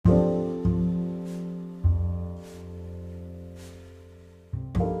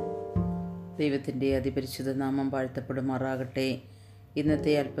ദൈവത്തിൻ്റെ അതിപരിശുദ്ധ നാമം വാഴ്ത്തപ്പെടുമാറാകട്ടെ.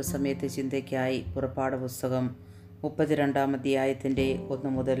 ഇന്നത്തെ അല്പസമയത്തെ ചിന്തയ്ക്കായി പുറപ്പാട് പുസ്തകം 32-ാം അധ്യായത്തിൻ്റെ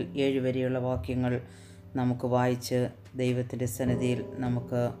 1 മുതൽ 7 വരെയുള്ള വാക്യങ്ങൾ നമുക്ക് വായിച്ച് ദൈവത്തിൻ്റെ സന്നിധിയിൽ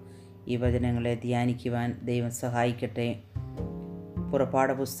നമുക്ക് ഈ വചനങ്ങളെ ധ്യാനിക്കുവാൻ ദൈവം സഹായിക്കട്ടെ.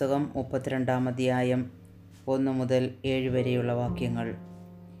 പുറപ്പാട് പുസ്തകം 32-ാം അധ്യായം 1 മുതൽ 7 വരെയുള്ള വാക്യങ്ങൾ.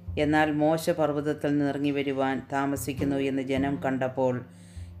 എന്നാൽ മോശ പർവ്വതത്തിൽ നിന്നിറങ്ങി വരുവാൻ താമസിക്കുന്നു എന്ന് ജനം കണ്ടപ്പോൾ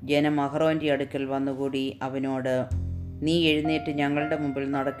ജനം അഹ്റോൻ്റെ അടുക്കൽ വന്നുകൂടി അവനോട്, നീ എഴുന്നേറ്റ് ഞങ്ങളുടെ മുമ്പിൽ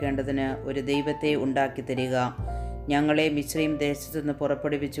നടക്കേണ്ടതിന് ഒരു ദൈവത്തെ ഉണ്ടാക്കി തരിക. ഞങ്ങളെ മിസ്രയീം ദേശത്തുനിന്ന്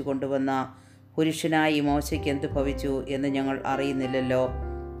പുറപ്പെടുവിച്ചു കൊണ്ടുവന്ന പുരുഷനായി മോശയ്ക്ക് എന്തു ഭവിച്ചു എന്ന് ഞങ്ങൾ അറിയുന്നില്ലല്ലോ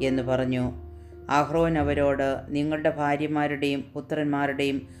എന്ന് പറഞ്ഞു. അഹ്റോൻ അവരോട്, നിങ്ങളുടെ ഭാര്യമാരുടെയും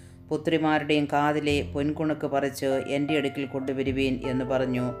പുത്രന്മാരുടെയും പുത്രിമാരുടെയും കാതിലെ പൊൻകുണുക്ക് പറിച്ച് എൻ്റെ അടുക്കൽ കൊണ്ടുവരുവീൻ എന്ന്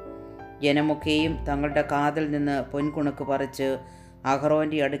പറഞ്ഞു. ജനമൊക്കെയും തങ്ങളുടെ കാതിൽ നിന്ന് പൊൻകുണുക്ക് പറിച്ച്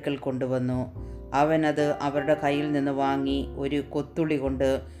അഹ്റോൻ്റെ അടുക്കൽ കൊണ്ടുവന്നു. അവൻ അത് അവരുടെ കയ്യിൽ നിന്ന് വാങ്ങി ഒരു കൊത്തുളി കൊണ്ട്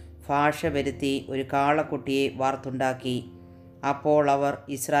ഭാഷ വരുത്തി ഒരു കാളക്കുട്ടിയെ വാർത്തുണ്ടാക്കി. അപ്പോൾ അവർ,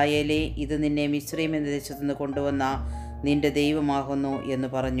 ഇസ്രായേലേ, ഇത് നിന്നെ മിസ്രയീം ദേശത്തു നിന്ന് കൊണ്ടുവന്ന നിന്റെ ദൈവമാകുന്നു എന്ന്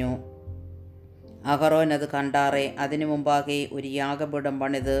പറഞ്ഞു. അഹ്റോൻ അത് കണ്ടാറെ അതിനു മുമ്പാകെ ഒരു യാഗപീഠം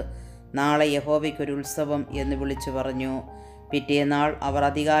പണിത് നാളെ യഹോവയ്ക്കൊരു ഉത്സവം എന്ന് വിളിച്ചു പറഞ്ഞു. പിറ്റേന്നാൾ അവർ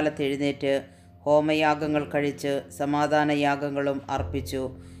അതികാലത്ത് എഴുന്നേറ്റ് ഹോമയാഗങ്ങൾ കഴിച്ച് സമാധാനയാഗങ്ങളും അർപ്പിച്ചു.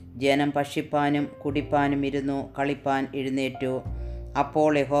 ജനം ഭക്ഷിപ്പാനും കുടിപ്പാനും ഇരുന്നു കളിപ്പാൻ എഴുന്നേറ്റു.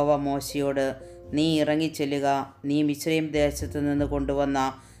 അപ്പോൾ യഹോവ മോശയോട്, നീ ഇറങ്ങിച്ചെല്ലുക. നീ മിസ്രയീം ദേശത്തു നിന്ന് കൊണ്ടുവന്ന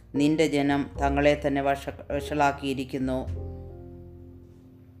നിന്റെ ജനം തങ്ങളെ തന്നെ വഷളാക്കിയിരിക്കുന്നു.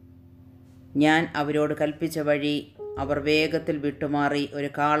 ഞാൻ അവരോട് കൽപ്പിച്ച വഴി അവർ വേഗത്തിൽ വിട്ടുമാറി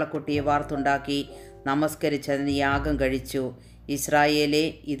ഒരു കാളക്കുട്ടിയെ വാർത്തുണ്ടാക്കി നമസ്കരിച്ചതിന് യാഗം കഴിച്ചു. ഇസ്രായേലേ,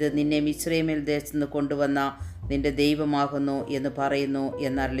 ഇത് നിന്നെ മിസ്രയീം ദേശത്തു നിന്ന് കൊണ്ടുവന്ന നിന്റെ ദൈവമാകുന്നു എന്ന് പറയുന്നു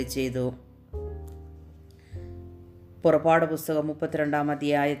എന്നരുളി ചെയ്തു. പുറപ്പാട് പുസ്തകം 32-ാം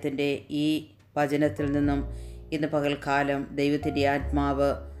അധ്യായത്തിൻ്റെ ഈ വചനത്തിൽ നിന്നും ഇന്ന് പകൽക്കാലം ദൈവത്തിൻ്റെ ആത്മാവ്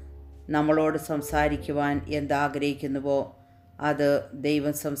നമ്മളോട് സംസാരിക്കുവാൻ എന്താഗ്രഹിക്കുന്നുവോ അത്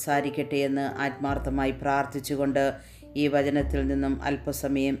ദൈവം സംസാരിക്കട്ടെ എന്ന് ആത്മാർത്ഥമായി പ്രാർത്ഥിച്ചുകൊണ്ട് ഈ വചനത്തിൽ നിന്നും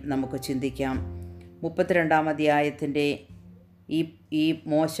അല്പസമയം നമുക്ക് ചിന്തിക്കാം. 32-ാം അധ്യായത്തിൻ്റെ ഈ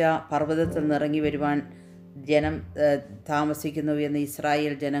മോശ പർവ്വതത്തിൽ നിന്ന് ഇറങ്ങി വരുവാൻ ജനം താമസിക്കുന്നു എന്ന്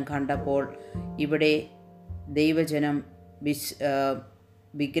ഇസ്രായേൽ ജനം കണ്ടപ്പോൾ ഇവിടെ ദൈവജനം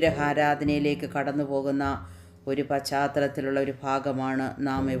വിഗ്രഹാരാധനയിലേക്ക് കടന്നു പോകുന്ന ഒരു പശ്ചാത്തലത്തിലുള്ള ഒരു ഭാഗമാണ്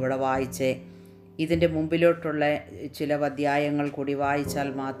നാം ഇവിടെ വായിച്ചേ. ഇതിൻ്റെ മുമ്പിലോട്ടുള്ള ചില അധ്യായങ്ങൾ കൂടി വായിച്ചാൽ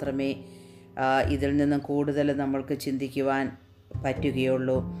മാത്രമേ ഇതിൽ നിന്നും കൂടുതൽ നമ്മൾക്ക് ചിന്തിക്കുവാൻ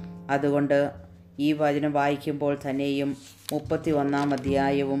പറ്റുകയുള്ളൂ. അതുകൊണ്ട് ഈ വചനം വായിക്കുമ്പോൾ തന്നെയും 31-ാം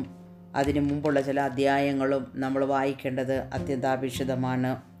അധ്യായവും അതിനു മുമ്പുള്ള ചില അധ്യായങ്ങളും നമ്മൾ വായിക്കേണ്ടത്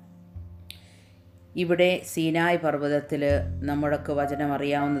അത്യന്താപേക്ഷിതമാണ്. ഇവിടെ സീനായ് പർവ്വതത്തിൽ നമ്മൾക്ക് വചനം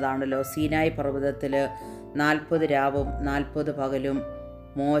അറിയാവുന്നതാണല്ലോ. സീനായ് പർവ്വതത്തിൽ 40 രാവും 40 പകലും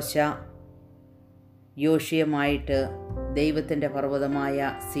മോശ യോശുവയുമായിട്ട് ദൈവത്തിൻ്റെ പർവ്വതമായ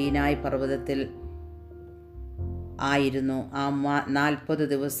സീനായ് പർവ്വതത്തിൽ ആയിരുന്നു. ആ 40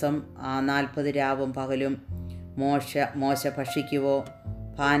 ദിവസം ആ 40 രാവും പകലും മോശ ഭക്ഷിക്കുകയോ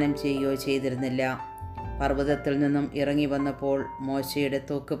പാനം ചെയ്യുകയോ ചെയ്തിരുന്നില്ല. പർവ്വതത്തിൽ നിന്നും ഇറങ്ങി വന്നപ്പോൾ മോശയുടെ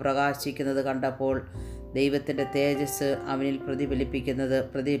ത്വക്ക് പ്രകാശിക്കുന്നത് കണ്ടപ്പോൾ ദൈവത്തിൻ്റെ തേജസ് അവനിൽ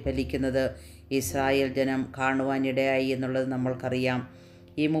പ്രതിഫലിക്കുന്നത് ഇസ്രായേൽ ജനം കാണുവാനിടയായി എന്നുള്ളത് നമ്മൾക്കറിയാം.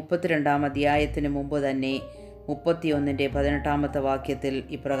 ഈ 32-ാം അധ്യായത്തിന് മുമ്പ് തന്നെ 31-ൻ്റെ 18-ാമത്തെ വാക്യത്തിൽ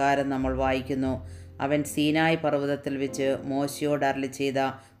ഇപ്രകാരം നമ്മൾ വായിക്കുന്നു. അവൻ സീനായ് പർവ്വതത്തിൽ വെച്ച് മോശയോട് അരുളി ചെയ്ത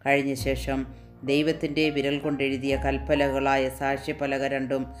കഴിഞ്ഞ ശേഷം ദൈവത്തിൻ്റെ വിരൽ കൊണ്ടെഴുതിയ കൽപ്പലകളായ സാക്ഷ്യപ്പലക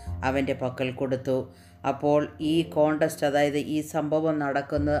രണ്ടും അവൻ്റെ പക്കൽ കൊടുത്തു. അപ്പോൾ ഈ കോണ്ടസ്റ്റ്, അതായത് ഈ സംഭവം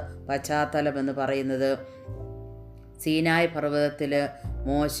നടക്കുന്ന പശ്ചാത്തലം എന്ന് പറയുന്നത് സീനായ് പർവ്വതത്തിൽ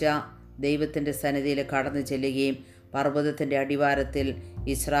മോശ ദൈവത്തിൻ്റെ സന്നിധിയിൽ കടന്നു ചെല്ലുകയും പർവ്വതത്തിൻ്റെ അടിവാരത്തിൽ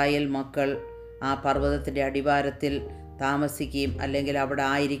ഇസ്രായേൽ മക്കൾ ആ പർവ്വതത്തിൻ്റെ അടിവാരത്തിൽ താമസിക്കുകയും അല്ലെങ്കിൽ അവിടെ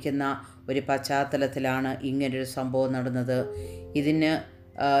ആയിരിക്കുന്ന ഒരു പശ്ചാത്തലത്തിലാണ് ഇങ്ങനൊരു സംഭവം നടന്നത്.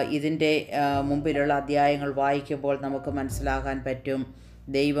 ഇതിൻ്റെ മുമ്പിലുള്ള അധ്യായങ്ങൾ വായിക്കുമ്പോൾ നമുക്ക് മനസ്സിലാക്കാൻ പറ്റും,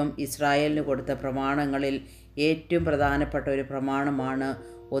 ദൈവം ഇസ്രായേലിന് കൊടുത്ത പ്രമാണങ്ങളിൽ ഏറ്റവും പ്രധാനപ്പെട്ട ഒരു പ്രമാണമാണ്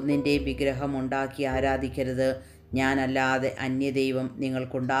ഒന്നിൻ്റെയും വിഗ്രഹം ഉണ്ടാക്കി ആരാധിക്കരുത്, ഞാനല്ലാതെ അന്യദൈവം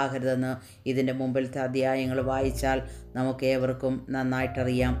നിങ്ങൾക്കുണ്ടാകരുതെന്ന് ഇതിൻ്റെ മുമ്പിലത്തെ അധ്യായങ്ങൾ വായിച്ചാൽ നമുക്കേവർക്കും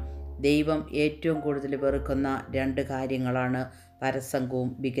നന്നായിട്ടറിയാം. ദൈവം ഏറ്റവും കൂടുതൽ വെറുക്കുന്ന 2 കാര്യങ്ങളാണ് പരസംഗവും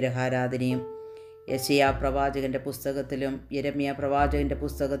വിഗ്രഹാരാധനയും. യെശയ്യാ പ്രവാചകൻ്റെ പുസ്തകത്തിലും യെരമ്യാ പ്രവാചകൻ്റെ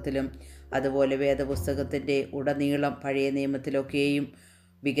പുസ്തകത്തിലും അതുപോലെ വേദപുസ്തകത്തിൻ്റെ ഉടനീളം പഴയ നിയമത്തിലൊക്കെയും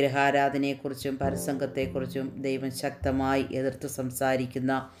വിഗ്രഹാരാധനയെക്കുറിച്ചും പരസംഗത്തെക്കുറിച്ചും ദൈവം ശക്തമായി എതിർത്ത്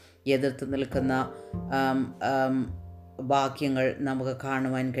സംസാരിക്കുന്ന എതിർത്ത് നിൽക്കുന്ന വാക്യങ്ങൾ നമുക്ക്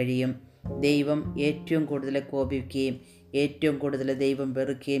കാണുവാൻ കഴിയും. ദൈവം ഏറ്റവും കൂടുതൽ കോപിക്കുകയും ഏറ്റവും കൂടുതൽ ദൈവം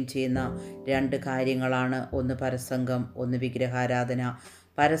വെറുക്കുകയും ചെയ്യുന്ന 2 കാര്യങ്ങളാണ്. ഒന്ന് പരസംഗം, ഒന്ന് വിഗ്രഹാരാധന.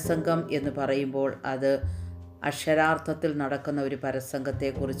 പരസംഗം എന്ന് പറയുമ്പോൾ അത് അക്ഷരാർത്ഥത്തിൽ നടക്കുന്ന ഒരു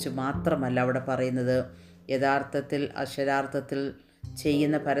പരസംഗത്തെക്കുറിച്ച് മാത്രമല്ല അവിടെ പറയുന്നത്. യഥാർത്ഥത്തിൽ അക്ഷരാർത്ഥത്തിൽ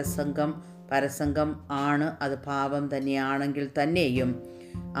ചെയ്യുന്ന പരസംഗം ആണ്. അത് പാപം തന്നെയാണെങ്കിൽ തന്നെയും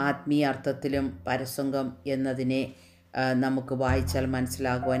ആത്മീയ അർത്ഥത്തിലും പരസംഗം എന്നതിനെ നമുക്ക് വായിച്ചാൽ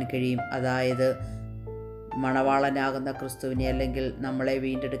മനസ്സിലാകുവാൻ കഴിയും. അതായത് മണവാളനാകുന്ന ക്രിസ്തുവിനെ, അല്ലെങ്കിൽ നമ്മളെ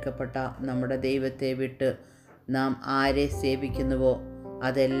വീണ്ടെടുക്കപ്പെട്ട നമ്മുടെ ദൈവത്തെ വിട്ട് നാം ആരെ സേവിക്കുന്നുവോ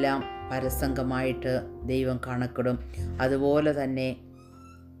അതെല്ലാം പരസംഗമായിട്ട് ദൈവം കണക്കിടും. അതുപോലെ തന്നെ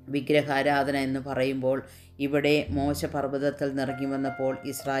വിഗ്രഹാരാധന എന്ന് പറയുമ്പോൾ ഇവിടെ മോശ പർവ്വതത്തിൽ നിറങ്ങി വന്നപ്പോൾ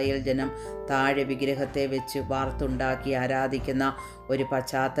ഇസ്രായേൽ ജനം താഴെ വിഗ്രഹത്തെ വെച്ച് വാർത്തുണ്ടാക്കി ആരാധിക്കുന്ന ഒരു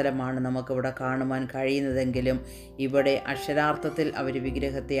പശ്ചാത്തലമാണ് നമുക്കിവിടെ കാണുവാൻ കഴിയുന്നതെങ്കിലും ഇവിടെ അക്ഷരാർത്ഥത്തിൽ അവർ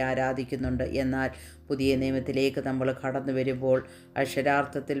വിഗ്രഹത്തെ ആരാധിക്കുന്നുണ്ട്. എന്നാൽ പുതിയ നിയമത്തിലേക്ക് നമ്മൾ കടന്നു വരുമ്പോൾ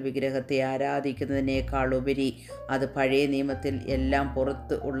അക്ഷരാർത്ഥത്തിൽ വിഗ്രഹത്തെ ആരാധിക്കുന്നതിനേക്കാൾ ഉപരി അത് പഴയ നിയമത്തിൽ എല്ലാം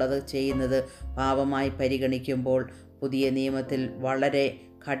പുറത്ത് ഉള്ളത് ചെയ്യുന്നത് പാപമായി പരിഗണിക്കുമ്പോൾ പുതിയ നിയമത്തിൽ വളരെ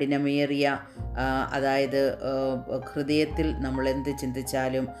കഠിനമേറിയ, അതായത് ഹൃദയത്തിൽ നമ്മൾ എന്ത്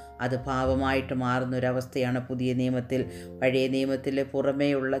ചിന്തിച്ചാലും അത് പാപമായിട്ട് മാറുന്നൊരവസ്ഥയാണ് പുതിയ നിയമത്തിൽ. പഴയ നിയമത്തിൽ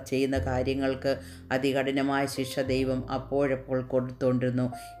പുറമേയുള്ള ചെയ്യുന്ന കാര്യങ്ങൾക്ക് അതികഠിനമായ ശിക്ഷ ദൈവം അപ്പോഴപ്പോൾ കൊടുത്തുകൊണ്ടിരുന്നു.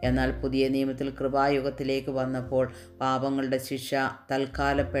 എന്നാൽ പുതിയ നിയമത്തിൽ കൃപായുഗത്തിലേക്ക് വന്നപ്പോൾ പാപങ്ങളുടെ ശിക്ഷ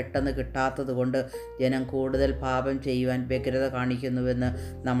തൽക്കാലം പെട്ടെന്ന് കിട്ടാത്തത് കൊണ്ട് ജനം കൂടുതൽ പാപം ചെയ്യുവാൻ വ്യഗ്രത കാണിക്കുന്നുവെന്ന്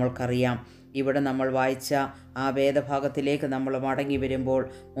നമ്മൾക്കറിയാം. ഇവിടെ നമ്മൾ വായിച്ച ആ വേദഭാഗത്തിലേക്ക് നമ്മൾ മടങ്ങി വരുമ്പോൾ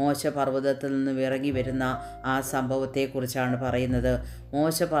മോശ പർവ്വതത്തിൽ നിന്നും ഇറങ്ങി വരുന്ന ആ സംഭവത്തെക്കുറിച്ചാണ് പറയുന്നത്.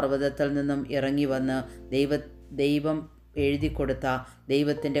 മോശ പർവ്വതത്തിൽ നിന്നും ഇറങ്ങി വന്ന് ദൈവം എഴുതി കൊടുത്ത,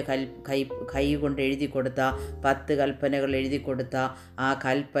 ദൈവത്തിൻ്റെ കൈ കൊണ്ട് എഴുതി കൊടുത്ത 10 കൽപ്പനകൾ എഴുതി കൊടുത്ത ആ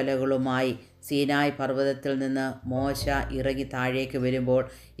കൽപ്പനകളുമായി സീനായ് പർവ്വതത്തിൽ നിന്ന് മോശ ഇറങ്ങി താഴേക്ക് വരുമ്പോൾ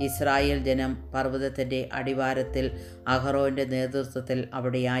ഇസ്രായേൽ ജനം പർവ്വതത്തിൻ്റെ അടിവാരത്തിൽ അഹറോൻ്റെ നേതൃത്വത്തിൽ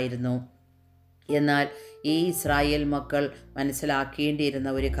അവിടെയായിരുന്നു. എന്നാൽ ഈ ഇസ്രായേൽ മക്കൾ മനസ്സിലാക്കേണ്ടിയിരുന്ന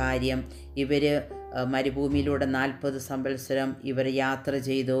ഒരു കാര്യം, ഇവർ മരുഭൂമിയിലൂടെ 40 സംവത്സരം ഇവർ യാത്ര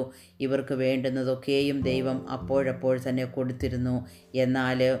ചെയ്തു. ഇവർക്ക് വേണ്ടുന്നതൊക്കെയും ദൈവം അപ്പോഴപ്പോൾ തന്നെ കൊടുത്തിരുന്നു.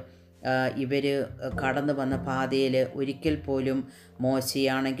 എന്നാൽ ഇവർ കടന്നു വന്ന പാതയിൽ ഒരിക്കൽ പോലും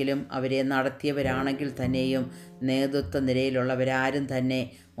മോശയാണെങ്കിലും അവരെ നടത്തിയവരാണെങ്കിൽ തന്നെയും നേതൃത്വ നിരയിലുള്ളവരാരും തന്നെ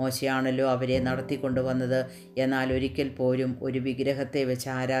മോശയാണല്ലോ അവരെ നടത്തിക്കൊണ്ടുവന്നത്, എന്നാൽ ഒരിക്കൽ പോലും ഒരു വിഗ്രഹത്തെ വെച്ച്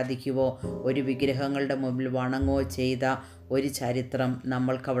ആരാധിക്കുവോ ഒരു വിഗ്രഹങ്ങളുടെ മുമ്പിൽ വണങ്ങുകയോ ചെയ്ത ഒരു ചരിത്രം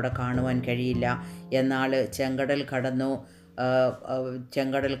നമ്മൾക്കവിടെ കാണുവാൻ കഴിയില്ല. എന്നാൽ ചെങ്കടൽ കടന്നു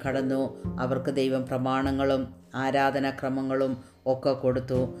അവർക്ക് ദൈവം പ്രമാണങ്ങളും ആരാധനാക്രമങ്ങളും ഒക്കെ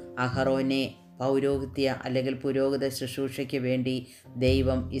കൊടുത്തു. അഹറോനെ പൗരോഹിത്യ അല്ലെങ്കിൽ പുരോഹിത ശുശ്രൂഷയ്ക്ക് വേണ്ടി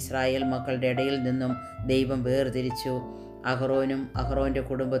ദൈവം ഇസ്രായേൽ മക്കളുടെ ഇടയിൽ നിന്നും ദൈവം വേർതിരിച്ചു. അഹറോൻ്റെ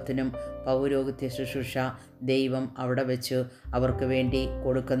കുടുംബത്തിനും പൗരോഹിത്യ ശുശ്രൂഷ ദൈവം അവിടെ വെച്ച് അവർക്ക് വേണ്ടി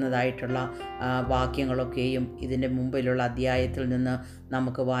കൊടുക്കുന്നതായിട്ടുള്ള വാക്യങ്ങളൊക്കെയും ഇതിൻ്റെ മുമ്പിലുള്ള അധ്യായത്തിൽ നിന്ന്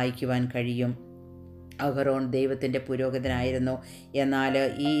നമുക്ക് വായിക്കുവാൻ കഴിയും. അഹറോൻ ദൈവത്തിൻ്റെ പുരോഹിതനായിരുന്നു. എന്നാൽ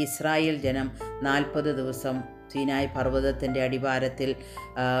ഈ ഇസ്രായേൽ ജനം 40 ദിവസം സീനായ് പർവ്വതത്തിൻ്റെ അടിവാരത്തിൽ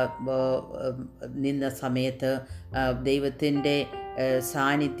നിന്ന സമയത്ത് ദൈവത്തിൻ്റെ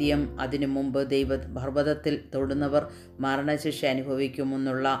സാന്നിധ്യം, അതിനു മുമ്പ് പർവ്വതത്തിൽ തൊടുന്നവർ മരണശിക്ഷ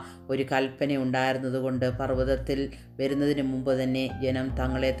അനുഭവിക്കുമെന്നുള്ള ഒരു കൽപ്പന ഉണ്ടായിരുന്നതുകൊണ്ട് പർവ്വതത്തിൽ വരുന്നതിന് മുമ്പ് തന്നെ ജനം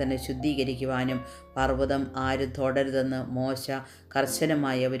തങ്ങളെ തന്നെ ശുദ്ധീകരിക്കുവാനും പർവ്വതം ആരും തൊടരുതെന്ന് മോശ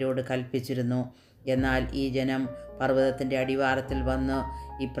കർശനമായി അവരോട് കൽപ്പിച്ചിരുന്നു. എന്നാൽ ഈ ജനം പർവ്വതത്തിൻ്റെ അടിവാരത്തിൽ വന്ന്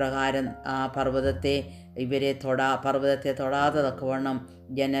ഇപ്രകാരം ആ പർവ്വതത്തെ തൊടാതെ തക്കവണ്ണം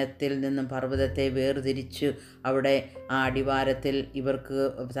ജനത്തിൽ നിന്നും പർവ്വതത്തെ വേർതിരിച്ച് അവിടെ ആ അടിവാരത്തിൽ ഇവർക്ക്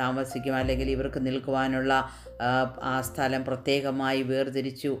താമസിക്കും അല്ലെങ്കിൽ ഇവർക്ക് നിൽക്കുവാനുള്ള ആ സ്ഥലം പ്രത്യേകമായി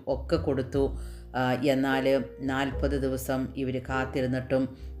വേർതിരിച്ചു ഒക്കെ കൊടുത്തു. എന്നാൽ 40 ദിവസം ഇവർ കാത്തിരുന്നിട്ടും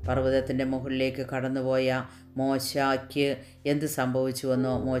പർവ്വതത്തിൻ്റെ മുകളിലേക്ക് കടന്നുപോയ മോശയ്ക്ക് എന്ത്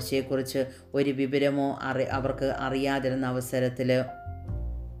സംഭവിച്ചുവെന്നോ മോശയെക്കുറിച്ച് ഒരു വിവരമോ അവർക്ക് അറിയാതിരുന്ന അവസരത്തിൽ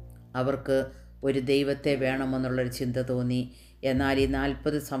അവർക്ക് ഒരു ദൈവത്തെ വേണമെന്നുള്ളൊരു ചിന്ത തോന്നി. എന്നാൽ ഈ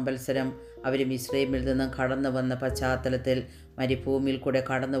 40 സംവത്സരം അവർ മിസ്രൈമിൽ നിന്നും കടന്നു വന്ന പശ്ചാത്തലത്തിൽ മരുഭൂമിയിൽ കൂടെ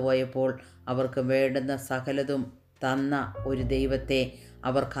കടന്നുപോയപ്പോൾ അവർക്ക് വേണ്ടുന്ന സകലതും തന്ന ഒരു ദൈവത്തെ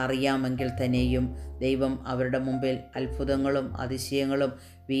അവർക്കറിയാമെങ്കിൽ തന്നെയും ദൈവം അവരുടെ മുമ്പിൽ അത്ഭുതങ്ങളും അതിശയങ്ങളും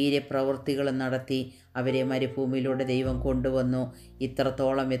വീര്യപ്രവൃത്തികളും നടത്തി അവരെ മരുഭൂമിയിലൂടെ ദൈവം കൊണ്ടുവന്നു.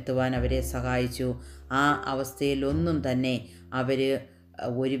 ഇത്രത്തോളം എത്തുവാൻ അവരെ സഹായിച്ചു. ആ അവസ്ഥയിലൊന്നും തന്നെ അവർ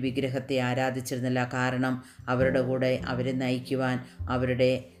ഒരു വിഗ്രഹത്തെ ആരാധിച്ചിരുന്നില്ല. കാരണം അവരുടെ കൂടെ അവരെ നയിക്കുവാൻ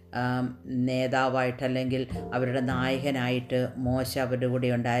അവരുടെ നേതാവായിട്ട് അവരുടെ നായകനായിട്ട് മോശ അവരുടെ കൂടെ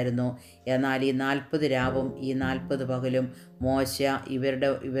ഉണ്ടായിരുന്നു. എന്നാൽ ഈ 40 രാവും ഈ 40 പകലും മോശ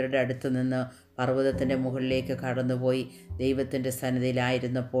ഇവരുടെ അടുത്ത് നിന്ന് പർവ്വതത്തിൻ്റെ മുകളിലേക്ക് കടന്നുപോയി ദൈവത്തിൻ്റെ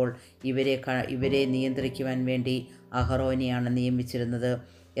സന്നിധിയിലായിരുന്നപ്പോൾ ഇവരെ നിയന്ത്രിക്കുവാൻ വേണ്ടി അഹറോനെയാണ് നിയമിച്ചിരുന്നത്.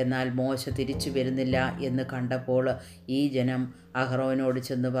 എന്നാൽ മോശ തിരിച്ചു വരുന്നില്ല എന്ന് കണ്ടപ്പോൾ ഈ ജനം അഹറോനോട്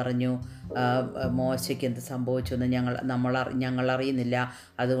ചെന്ന് പറഞ്ഞു, മോശയ്ക്ക് എന്ത് സംഭവിച്ചെന്ന് ഞങ്ങൾ അറിയുന്നില്ല.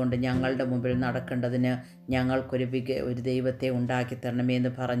 അതുകൊണ്ട് ഞങ്ങളുടെ മുമ്പിൽ നടക്കേണ്ടതിന് ഞങ്ങൾക്കൊരു ദൈവത്തെ ഉണ്ടാക്കി തരണമേ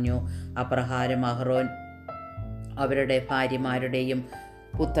എന്ന് പറഞ്ഞു. അപ്രകാരം അഹറോൻ അവരുടെ ഭാര്യമാരുടെയും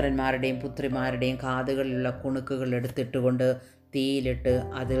പുത്രന്മാരുടെയും പുത്രിമാരുടെയും കാതുകളിലുള്ള കുണുക്കുകൾ എടുത്തിട്ടുകൊണ്ട് തീയിലിട്ട്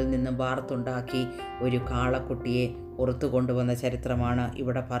അതിൽ നിന്നും വാർത്തുണ്ടാക്കി ഒരു കാളക്കുട്ടിയെ പുറത്തു കൊണ്ടുവന്ന ചരിത്രമാണ്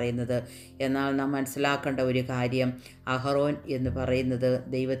ഇവിടെ പറയുന്നത്. എന്നാൽ നാം മനസ്സിലാക്കേണ്ട ഒരു കാര്യം, അഹറോൻ എന്ന് പറയുന്നത്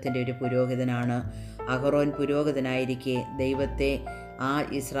ദൈവത്തിൻ്റെ ഒരു പുരോഹിതനാണ്. അഹറോൻ പുരോഹിതനായിരിക്കെ ദൈവത്തെ ആ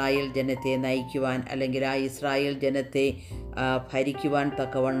ഇസ്രായേൽ ജനത്തെ നയിക്കുവാൻ അല്ലെങ്കിൽ ആ ഇസ്രായേൽ ജനത്തെ ഭരിക്കുവാൻ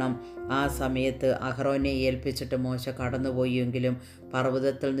തക്കവണ്ണം ആ സമയത്ത് അഹറോനെ ഏൽപ്പിച്ചിട്ട് മോശ കടന്നുപോയെങ്കിലും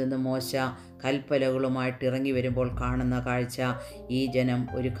പർവ്വതത്തിൽ നിന്ന് മോശ കൽപ്പലകളുമായിട്ട് ഇറങ്ങി വരുമ്പോൾ കാണുന്ന കാഴ്ച, ഈ ജനം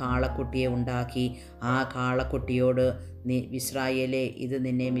ഒരു കാളക്കുട്ടിയെ ഉണ്ടാക്കി ആ കാളക്കുട്ടിയോട്, ഇസ്രായേലേ, ഇത്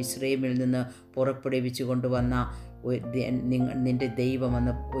നിന്നെ മിസ്രയീമിൽ നിന്ന് പുറപ്പെടുവിച്ചു കൊണ്ടുവന്ന നിൻ്റെ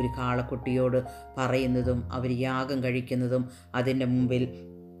ദൈവമെന്ന് ഒരു കാളക്കുട്ടിയോട് പറയുന്നതും അവർ യാഗം കഴിക്കുന്നതും അതിൻ്റെ മുമ്പിൽ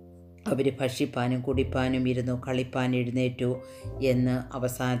അവർ ഭക്ഷിപ്പാനും കുടിപ്പാനും ഇരുന്നു കളിപ്പാൻ എഴുന്നേറ്റു എന്ന്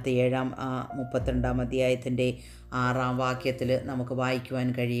അവസാനത്തെ 32-ാം അധ്യായത്തിൻ്റെ 6-ാം വാക്യത്തിൽ നമുക്ക് വായിക്കുവാൻ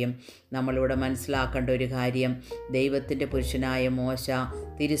കഴിയും. നമ്മളിവിടെ മനസ്സിലാക്കേണ്ട ഒരു കാര്യം, ദൈവത്തിൻ്റെ പുരുഷനായ മോശ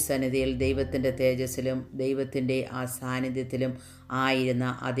തിരുസന്നിധിയിൽ ദൈവത്തിൻ്റെ തേജസ്സിലും ദൈവത്തിൻ്റെ ആ സാന്നിധ്യത്തിലും ആയിരുന്ന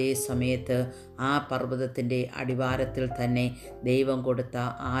അതേ സമയത്ത് ആ പർവ്വതത്തിൻ്റെ അടിവാരത്തിൽ തന്നെ ദൈവം കൊടുത്ത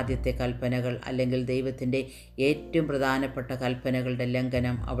ആദ്യത്തെ കൽപ്പനകൾ അല്ലെങ്കിൽ ദൈവത്തിൻ്റെ ഏറ്റവും പ്രധാനപ്പെട്ട കൽപ്പനകളുടെ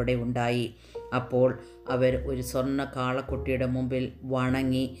ലംഘനം അവിടെ ഉണ്ടായി. അപ്പോൾ അവർ ഒരു സ്വർണ്ണ കാളക്കുട്ടിയുടെ മുമ്പിൽ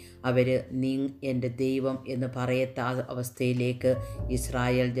വണങ്ങി നീ എൻ്റെ ദൈവം എന്ന് പറയത്ത അവസ്ഥയിലേക്ക്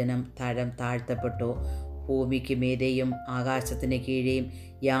ഇസ്രായേൽ ജനം താഴ്ത്തപ്പെട്ടു. ഭൂമിക്ക് മീതെയും ആകാശത്തിന് കീഴെയും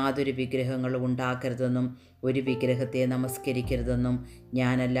യാതൊരു വിഗ്രഹങ്ങളും ഉണ്ടാക്കരുതെന്നും ഒരു വിഗ്രഹത്തെ നമസ്കരിക്കരുതെന്നും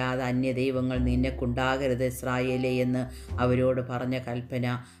ഞാനല്ലാതെ അന്യദൈവങ്ങൾ നിനക്കുണ്ടാകരുത് ഇസ്രായേലേ എന്ന് അവരോട് പറഞ്ഞ കൽപ്പന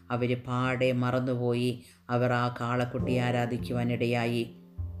അവർ പാടെ മറന്നുപോയി. അവർ ആ കാളക്കുട്ടിയെ ആരാധിക്കുവാനിടയായി.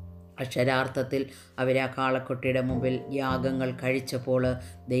 അക്ഷരാർത്ഥത്തിൽ അവർ ആ കാളക്കുട്ടിയുടെ മുമ്പിൽ യാഗങ്ങൾ കഴിച്ചപ്പോൾ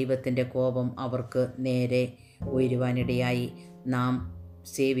ദൈവത്തിൻ്റെ കോപം അവർക്ക് നേരെ ഉയരുവാനിടയായി. നാം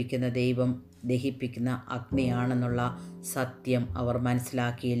സേവിക്കുന്ന ദൈവം ദഹിപ്പിക്കുന്ന അഗ്നിയാണെന്നുള്ള സത്യം അവർ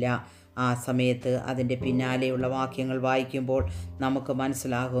മനസ്സിലാക്കിയില്ല. ആ സമയത്ത് അതിൻ്റെ പിന്നാലെയുള്ള വാക്യങ്ങൾ വായിക്കുമ്പോൾ നമുക്ക്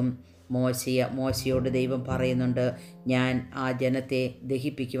മനസ്സിലാകും, മോശയോട് ദൈവം പറയുന്നുണ്ട്, ഞാൻ ആ ജനത്തെ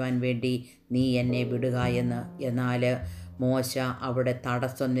ദഹിപ്പിക്കുവാൻ വേണ്ടി നീ എന്നെ വിടുക എന്ന്. എന്നാൽ മോശ അവിടെ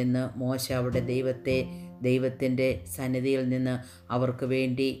തടസ്സം നിന്ന്, മോശ അവിടെ ദൈവത്തിൻ്റെ സന്നിധിയിൽ നിന്ന് അവർക്ക്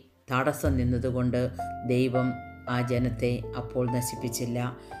വേണ്ടി തടസ്സം നിന്നതുകൊണ്ട് ദൈവം ആ ജനത്തെ അപ്പോൾ നശിപ്പിച്ചില്ല.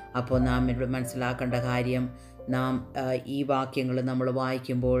 അപ്പോൾ നാം ഇവിടെ മനസ്സിലാക്കേണ്ട കാര്യം, നാം ഈ വാക്യങ്ങൾ നമ്മൾ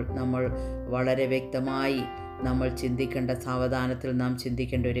വായിക്കുമ്പോൾ നമ്മൾ വളരെ വ്യക്തമായി നമ്മൾ ചിന്തിക്കേണ്ട, സാവധാനത്തിൽ നാം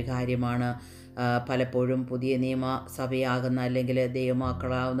ചിന്തിക്കേണ്ട ഒരു കാര്യമാണ്. പലപ്പോഴും പുതിയ നിയമസഭയാകുന്ന അല്ലെങ്കിൽ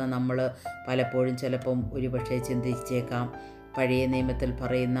ദൈവമക്കളാവുന്ന നമ്മൾ പലപ്പോഴും ചിലപ്പം ഒരുപക്ഷെ ചിന്തിച്ചേക്കാം, പഴയ നിയമത്തിൽ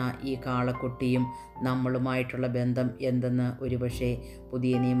പറയുന്ന ഈ കാളക്കുട്ടിയും നമ്മളുമായിട്ടുള്ള ബന്ധം എന്തെന്ന്. ഒരുപക്ഷെ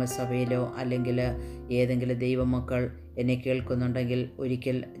പുതിയ നിയമസഭയിലോ അല്ലെങ്കിൽ ഏതെങ്കിലും ദൈവമക്കൾ എന്നെ കേൾക്കുന്നുണ്ടെങ്കിൽ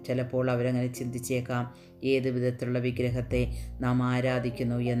ഒരിക്കൽ ചിലപ്പോൾ അവരങ്ങനെ ചിന്തിച്ചേക്കാം, ഏത് വിധത്തിലുള്ള വിഗ്രഹത്തെ നാം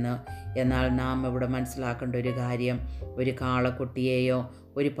ആരാധിക്കുന്നു എന്ന്. എന്നാൽ നാം ഇവിടെ മനസ്സിലാക്കേണ്ട ഒരു കാര്യം, ഒരു കാളക്കുട്ടിയെയോ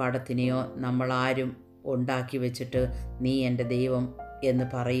ഒരു പടത്തിനെയോ നമ്മളാരും ഉണ്ടാക്കി വെച്ചിട്ട് നീ എൻ്റെ ദൈവം എന്ന്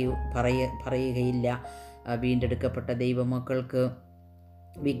പറയുകയില്ല. വീണ്ടെടുക്കപ്പെട്ട ദൈവമക്കൾക്ക്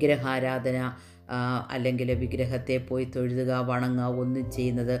വിഗ്രഹാരാധന അല്ലെങ്കിൽ വിഗ്രഹത്തെ പോയി തൊഴുതുക, വണങ്ങുക ഒന്നും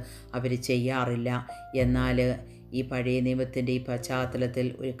ചെയ്യുന്നത് അവർ ചെയ്യാറില്ല. എന്നാൽ ഈ പഴയ നിയമത്തിൻ്റെ ഈ പശ്ചാത്തലത്തിൽ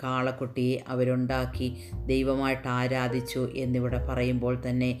ഒരു കാളക്കുട്ടിയെ അവരുണ്ടാക്കി ദൈവമായിട്ട് ആരാധിച്ചു എന്നിവിടെ പറയുമ്പോൾ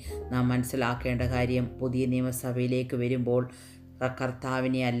തന്നെ നാം മനസ്സിലാക്കേണ്ട കാര്യം, പുതിയ നിയമസഭയിലേക്ക് വരുമ്പോൾ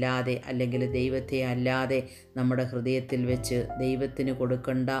കർത്താവിനെ അല്ലാതെ അല്ലെങ്കിൽ ദൈവത്തെ അല്ലാതെ നമ്മുടെ ഹൃദയത്തിൽ വെച്ച് ദൈവത്തിന്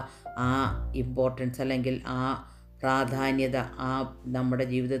കൊടുക്കേണ്ട ആ ഇമ്പോർട്ടൻസ് അല്ലെങ്കിൽ ആ പ്രാധാന്യത, ആ നമ്മുടെ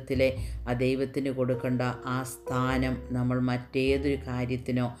ജീവിതത്തിലെ ആ ദൈവത്തിന് കൊടുക്കേണ്ട ആ സ്ഥാനം നമ്മൾ മറ്റേതൊരു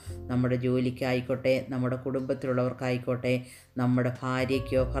കാര്യത്തിനോ, നമ്മുടെ ജോലിക്കായിക്കോട്ടെ, നമ്മുടെ കുടുംബത്തിലുള്ളവർക്കായിക്കോട്ടെ, നമ്മുടെ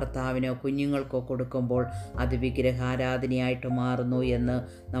ഭാര്യയ്ക്കോ ഭർത്താവിനോ കുഞ്ഞുങ്ങൾക്കോ കൊടുക്കുമ്പോൾ അത് വിഗ്രഹാരാധനയായിട്ട് മാറുന്നു എന്ന്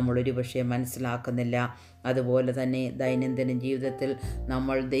നമ്മളൊരു പക്ഷേ മനസ്സിലാക്കുന്നില്ല. അതുപോലെ തന്നെ ദൈനംദിന ജീവിതത്തിൽ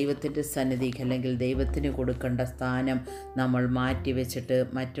നമ്മൾ ദൈവത്തിൻ്റെ സന്നിധിക്ക് അല്ലെങ്കിൽ ദൈവത്തിന് കൊടുക്കേണ്ട സ്ഥാനം നമ്മൾ മാറ്റിവെച്ചിട്ട്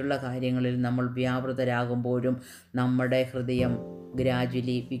മറ്റുള്ള കാര്യങ്ങളിൽ നമ്മൾ വ്യാപൃതരാകുമ്പോഴും നമ്മുടെ ഹൃദയം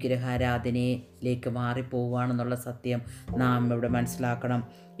ഗ്രാജ്വലി വിഗ്രഹാരാധനയിലേക്ക് മാറിപ്പോവുകയാണെന്നുള്ള സത്യം നാം ഇവിടെ മനസ്സിലാക്കണം.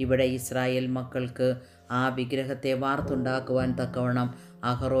 ഇവിടെ ഇസ്രായേൽ മക്കൾക്ക് ആ വിഗ്രഹത്തെ വാർത്തുണ്ടാക്കുവാൻ തക്കവണ്ണം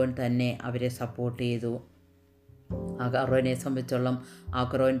അഹറോൻ തന്നെ അവരെ സപ്പോർട്ട് ചെയ്തു. അഹറോനെ സംബന്ധിച്ചോളം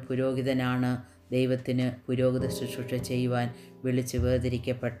അഹറോൻ പുരോഹിതനാണ്. ദൈവത്തിന് പുരോഹിത ശുശ്രൂഷ ചെയ്യുവാൻ വിളിച്ച്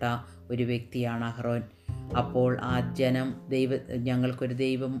വേർതിരിക്കപ്പെട്ട ഒരു വ്യക്തിയാണ് അഹറോൻ. അപ്പോൾ ആ ജനം ഞങ്ങൾക്കൊരു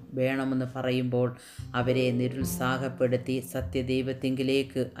ദൈവം വേണമെന്ന് പറയുമ്പോൾ അവരെ നിരുത്സാഹപ്പെടുത്തി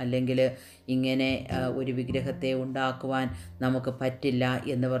സത്യദൈവത്തിങ്കിലേക്ക്, അല്ലെങ്കിൽ ഇങ്ങനെ ഒരു വിഗ്രഹത്തെ ഉണ്ടാക്കുവാൻ നമുക്ക് പറ്റില്ല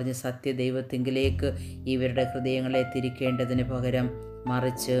എന്ന് പറഞ്ഞ് സത്യദൈവത്തിങ്കിലേക്ക് ഇവരുടെ ഹൃദയങ്ങളെ തിരിക്കേണ്ടതിന് പകരം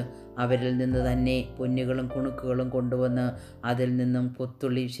മറിച്ച് അവരിൽ നിന്ന് തന്നെ പൊന്നുകളും കുണുക്കുകളും കൊണ്ടുവന്ന് അതിൽ നിന്നും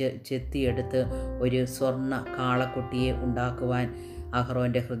കൊത്തുള്ളി ചെത്തിയെടുത്ത് ഒരു സ്വർണ്ണ കാളക്കുട്ടിയെ ഉണ്ടാക്കുവാൻ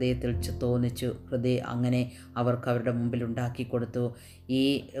അഹറോൻ്റെ ഹൃദയത്തിൽ തോന്നിച്ചു. അങ്ങനെ അവർക്ക് അവരുടെ മുമ്പിൽ ഉണ്ടാക്കി കൊടുത്തു. ഈ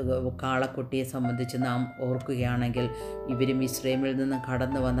കാളക്കുട്ടിയെ സംബന്ധിച്ച് നാം ഓർക്കുകയാണെങ്കിൽ ഇവർ മിസ്രൈമിൽ നിന്ന്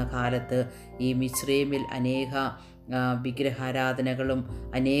കടന്നു വന്ന കാലത്ത് ഈ മിസ്രൈമിൽ അനേക വിഗ്രഹാരാധനകളും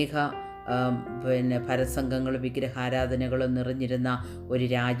അനേക പരസംഗങ്ങളും വിഗ്രഹാരാധനകളും നിറഞ്ഞിരുന്ന ഒരു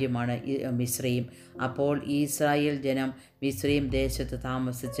രാജ്യമാണ് മിസ്രൈം. അപ്പോൾ ഇസ്രായേൽ ജനം മിസ്രൈം ദേശത്ത്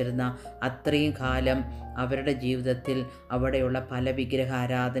താമസിച്ചിരുന്ന അത്രയും കാലം അവരുടെ ജീവിതത്തിൽ അവിടെയുള്ള പല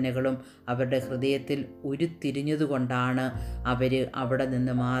വിഗ്രഹാരാധനകളും അവരുടെ ഹൃദയത്തിൽ ഉരുത്തിരിഞ്ഞതുകൊണ്ടാണ് അവർ അവിടെ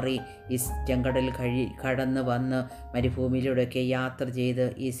നിന്ന് മാറി ഈ ചെങ്കടൽ കടന്ന് വന്ന് മരുഭൂമിയിലൂടെയൊക്കെ യാത്ര ചെയ്ത്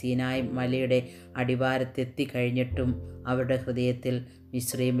ഈ സീനായ് മലയുടെ അടിവാരത്തെത്തിക്കഴിഞ്ഞിട്ടും അവരുടെ ഹൃദയത്തിൽ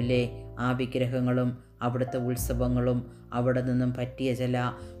മിസ്രൈമിലെ ആ വിഗ്രഹങ്ങളും അവിടുത്തെ ഉത്സവങ്ങളും അവിടെ നിന്നും പറ്റിയ ചില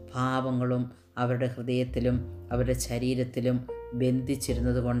ഭാവങ്ങളും അവരുടെ ഹൃദയത്തിലും അവരുടെ ശരീരത്തിലും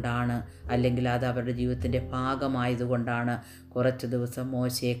ബന്ധിച്ചിരുന്നത് കൊണ്ടാണ്, അല്ലെങ്കിൽ അത് അവരുടെ ജീവിതത്തിൻ്റെ ഭാഗമായതുകൊണ്ടാണ് കുറച്ച് ദിവസം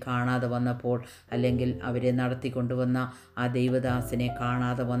മോശയെ കാണാതെ വന്നപ്പോൾ, അല്ലെങ്കിൽ അവരെ നടത്തിക്കൊണ്ടുവന്ന ആ ദൈവദാസനെ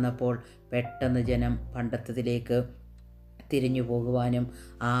കാണാതെ വന്നപ്പോൾ പെട്ടെന്ന് ജനം പണ്ടത്തതിലേക്ക് തിരിഞ്ഞു പോകുവാനും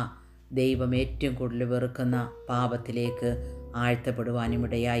ആ ദൈവം ഏറ്റവും കൂടുതൽ വെറുക്കുന്ന പാപത്തിലേക്ക് ആഴ്ത്തപ്പെടുവാനും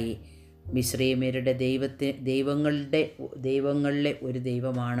ഇടയായി. മിസ്രൈമ്യരുടെ ദൈവങ്ങളിലെ ഒരു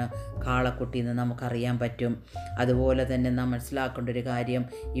ദൈവമാണ് കാളക്കുട്ടി എന്ന് നമുക്കറിയാൻ പറ്റും. അതുപോലെ തന്നെ നാം മനസ്സിലാക്കേണ്ട ഒരു കാര്യം,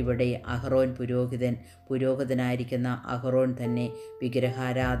 ഇവിടെ അഹറോൻ പുരോഹിതനായിരിക്കുന്ന അഹറോൻ തന്നെ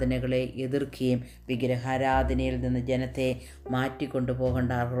വിഗ്രഹാരാധനകളെ എതിർക്കുകയും വിഗ്രഹാരാധനയിൽ നിന്ന് ജനത്തെ മാറ്റിക്കൊണ്ടു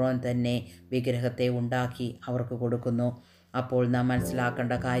പോകേണ്ട അഹറോൻ തന്നെ വിഗ്രഹത്തെ ഉണ്ടാക്കി അവർക്ക് കൊടുക്കുന്നു. അപ്പോൾ നാം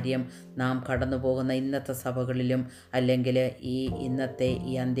മനസ്സിലാക്കേണ്ട കാര്യം, നാം കടന്നു പോകുന്ന ഇന്നത്തെ സഭകളിലും അല്ലെങ്കിൽ ഇന്നത്തെ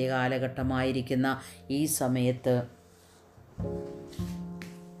ഈ അന്ത്യകാലഘട്ടമായിരിക്കുന്ന ഈ സമയത്ത്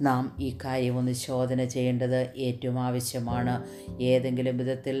നാം ഈ കാര്യമൊന്ന് ശോധന ചെയ്യേണ്ടത് ഏറ്റവും ആവശ്യമാണ്. ഏതെങ്കിലും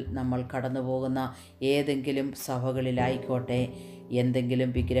വിധത്തിൽ നമ്മൾ കടന്നു പോകുന്ന ഏതെങ്കിലും സഭകളിലായിക്കോട്ടെ,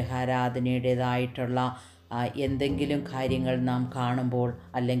 എന്തെങ്കിലും വിഗ്രഹാരാധനയുടേതായിട്ടുള്ള എന്തെങ്കിലും കാര്യങ്ങൾ നാം കാണുമ്പോൾ,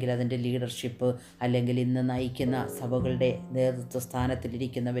 അല്ലെങ്കിൽ അതിൻ്റെ ലീഡർഷിപ്പ്, അല്ലെങ്കിൽ ഇന്ന് നയിക്കുന്ന സഭകളുടെ നേതൃത്വ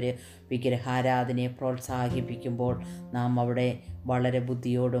സ്ഥാനത്തിലിരിക്കുന്നവർ വിഗ്രഹാരാധനയെ പ്രോത്സാഹിപ്പിക്കുമ്പോൾ നാം അവിടെ വളരെ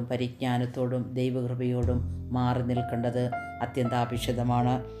ബുദ്ധിയോടും പരിജ്ഞാനത്തോടും ദൈവകൃപയോടും മാറി നിൽക്കേണ്ടത്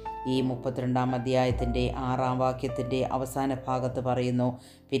അത്യന്താപേക്ഷിതമാണ്. ഈ 32-ാം അധ്യായത്തിൻ്റെ 6-ാം വാക്യത്തിൻ്റെ അവസാന ഭാഗത്ത് പറയുന്നു,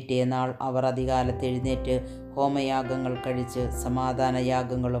 പിറ്റേന്നാൾ അവർ അതികാലത്ത് എഴുന്നേറ്റ് ഹോമയാഗങ്ങൾ കഴിച്ച്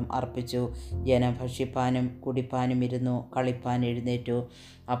സമാധാനയാഗങ്ങളും അർപ്പിച്ചു. ജനം ഭക്ഷിപ്പാനും കുടിപ്പാനും ഇരുന്നു, കളിപ്പാൻ എഴുന്നേറ്റു.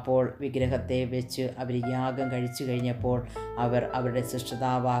 അപ്പോൾ വിഗ്രഹത്തെ വെച്ച് അവർ യാഗം കഴിച്ചു കഴിഞ്ഞപ്പോൾ അവർ അവരുടെ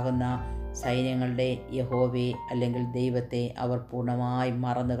സൃഷ്ടിതാവാകുന്ന സൈന്യങ്ങളുടെ യഹോവയെ, അല്ലെങ്കിൽ ദൈവത്തെ അവർ പൂർണ്ണമായി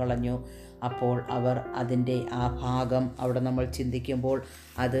മറന്നു കളഞ്ഞു. അപ്പോൾ അവർ അതിൻ്റെ ആ ഭാഗം അവിടെ നമ്മൾ ചിന്തിക്കുമ്പോൾ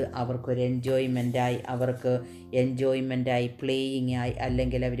അത് അവർക്കൊരു എൻജോയ്മെൻറ്റായി പ്ലേയിങ് ആയി,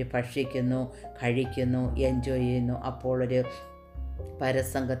 അല്ലെങ്കിൽ അവർ ഭക്ഷിക്കുന്നു, കഴിക്കുന്നു, എൻജോയ് ചെയ്യുന്നു. അപ്പോൾ ഒരു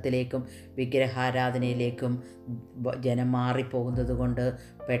പരസംഗത്തിലേക്കും വിഗ്രഹാരാധനയിലേക്കും ജനം മാറിപ്പോകുന്നത് കൊണ്ട്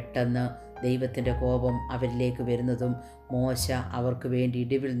പെട്ടെന്ന് ദൈവത്തിൻ്റെ കോപം അവരിലേക്ക് വരുന്നതും മോശ അവർക്ക് വേണ്ടി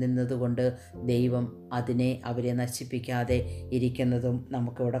ഇടിവിൽ നിന്നതുകൊണ്ട് ദൈവം അവരെ നശിപ്പിക്കാതെ ഇരിക്കുന്നതും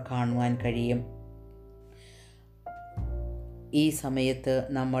നമുക്കിവിടെ കാണുവാൻ കഴിയും. ഈ സമയത്ത്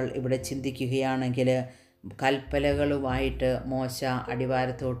നമ്മൾ ഇവിടെ ചിന്തിക്കുകയാണെങ്കിൽ, കൽപ്പലകളുമായിട്ട് മോശ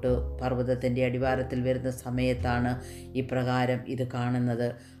പർവ്വതത്തിൻ്റെ അടിവാരത്തിൽ വരുന്ന സമയത്താണ് ഇപ്രകാരം ഇത് കാണുന്നത്.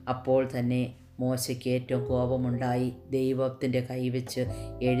 അപ്പോൾ തന്നെ മോശയ്ക്ക് ഏറ്റവും കോപമുണ്ടായി. ദൈവത്തിൻ്റെ കൈവച്ച്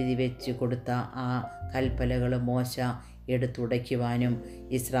എഴുതി വെച്ച് കൊടുത്ത ആ കൽപ്പലകൾ മോശ എടുത്തുടയ്ക്കുവാനും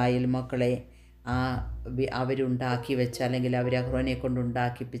ഇസ്രായേൽ മക്കളെ അവരുണ്ടാക്കി വെച്ച, അല്ലെങ്കിൽ അവർ അഹ്റോനെ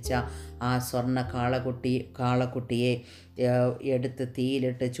കൊണ്ടുണ്ടാക്കിപ്പിച്ച ആ സ്വർണ്ണ കാളക്കുട്ടിയെ എടുത്ത്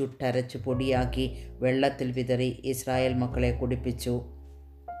തീയിലിട്ട് ചുട്ടരച്ച് പൊടിയാക്കി വെള്ളത്തിൽ വിതറി ഇസ്രായേൽ മക്കളെ കുടിപ്പിച്ചു.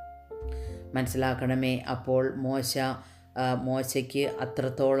 മനസ്സിലാക്കണമേ, അപ്പോൾ മോശയ്ക്ക്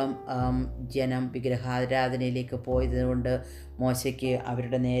അത്രത്തോളം ജനം വിഗ്രഹാരാധനയിലേക്ക് പോയതുകൊണ്ട് മോശയ്ക്ക്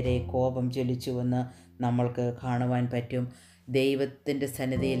അവരുടെ നേരെ കോപം ജ്വലിച്ചുവെന്ന് നമ്മൾക്ക് കാണുവാൻ പറ്റും. ദൈവത്തിൻ്റെ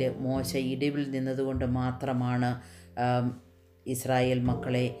സന്നിധിയിൽ മോശ ഇടിവിൽ നിന്നതുകൊണ്ട് മാത്രമാണ് ഇസ്രായേൽ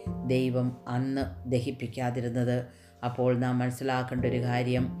മക്കളെ ദൈവം അന്ന് ദഹിപ്പിക്കാതിരുന്നത്. അപ്പോൾ നാം മനസ്സിലാക്കേണ്ട ഒരു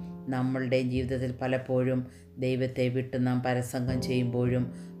കാര്യം, നമ്മളുടെ ജീവിതത്തിൽ പലപ്പോഴും ദൈവത്തെ വിട്ട് നാം പരസംഗം ചെയ്യുമ്പോഴും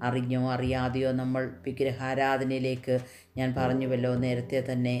അറിഞ്ഞോ അറിയാതെയോ നമ്മൾ വിഗ്രഹാരാധനയിലേക്ക്, ഞാൻ പറഞ്ഞുവല്ലോ നേരത്തെ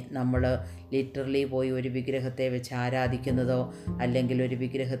തന്നെ, നമ്മൾ ലിറ്ററലി പോയി ഒരു വിഗ്രഹത്തെ വെച്ച് ആരാധിക്കുന്നതോ അല്ലെങ്കിൽ ഒരു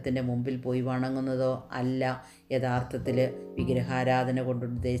വിഗ്രഹത്തിൻ്റെ മുമ്പിൽ പോയി വണങ്ങുന്നതോ അല്ല യഥാർത്ഥത്തിൽ വിഗ്രഹാരാധന കൊണ്ട്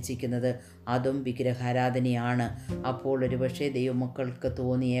ഉദ്ദേശിക്കുന്നത്. അതും വിഗ്രഹാരാധനയാണ്. അപ്പോൾ ഒരുപക്ഷെ ദൈവമക്കൾക്ക്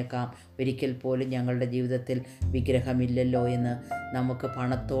തോന്നിയേക്കാം, ഒരിക്കൽ പോലും ഞങ്ങളുടെ ജീവിതത്തിൽ വിഗ്രഹമില്ലല്ലോ എന്ന്. നമുക്ക്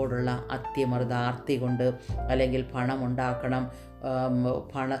പണത്തോടുള്ള ആർത്തി കൊണ്ട് അല്ലെങ്കിൽ പണമുണ്ടാക്കണം,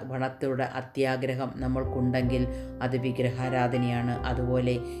 പണത്തോടെ അത്യാഗ്രഹം നമ്മൾക്കുണ്ടെങ്കിൽ അത് വിഗ്രഹാരാധനയാണ്.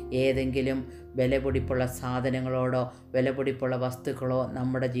 അതുപോലെ ഏതെങ്കിലും വിലപിടിപ്പുള്ള സാധനങ്ങളോടോ വിലപിടിപ്പുള്ള വസ്തുക്കളോ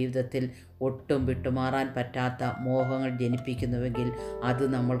നമ്മുടെ ജീവിതത്തിൽ ഒട്ടും വിട്ടുമാറാൻ പറ്റാത്ത മോഹങ്ങൾ ജനിപ്പിക്കുന്നുവെങ്കിൽ അത്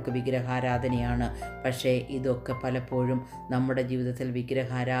നമ്മൾക്ക് വിഗ്രഹാരാധനയാണ്. പക്ഷേ ഇതൊക്കെ പലപ്പോഴും നമ്മുടെ ജീവിതത്തിൽ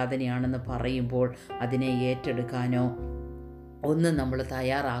വിഗ്രഹാരാധനയാണെന്ന് പറയുമ്പോൾ അതിനെ ഏറ്റെടുക്കാനോ ഒന്നും നമ്മൾ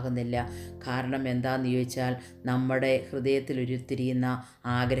തയ്യാറാകുന്നില്ല. കാരണം എന്താണെന്ന് ചോദിച്ചാൽ, നമ്മുടെ ഹൃദയത്തിൽ ഉരുത്തിരിയുന്ന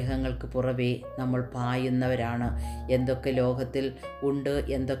ആഗ്രഹങ്ങൾക്ക് പുറമേ നമ്മൾ പായുന്നവരാണ്. എന്തൊക്കെ ലോകത്തിൽ ഉണ്ട്,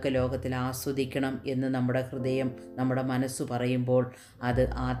 എന്തൊക്കെ ലോകത്തിൽ ആസ്വദിക്കണം എന്ന് നമ്മുടെ ഹൃദയം, നമ്മുടെ മനസ്സ് പറയുമ്പോൾ അത്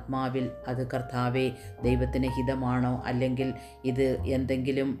ആത്മാവിൽ അത് കർത്താവേ ദൈവത്തിന് ഹിതമാണോ, അല്ലെങ്കിൽ ഇത്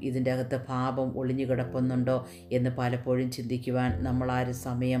എന്തെങ്കിലും ഇതിൻ്റെ അകത്ത് പാപം ഒളിഞ്ഞു കിടപ്പുന്നുണ്ടോ എന്ന് പലപ്പോഴും ചിന്തിക്കുവാൻ നമ്മളാരും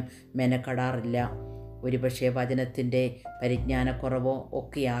സമയം മെനക്കെടാറില്ല. ഒരുപക്ഷെ വചനത്തിൻ്റെ പരിജ്ഞാനക്കുറവോ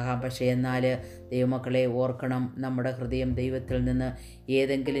ഒക്കെയാകാം. പക്ഷേ എന്നാൽ ദൈവമക്കളെ ഓർക്കണം, നമ്മുടെ ഹൃദയം ദൈവത്തിൽ നിന്ന്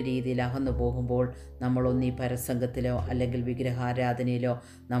ഏതെങ്കിലും രീതിയിൽ അകന്നു പോകുമ്പോൾ നമ്മളൊന്നീ പരസംഗത്തിലോ അല്ലെങ്കിൽ വിഗ്രഹാരാധനയിലോ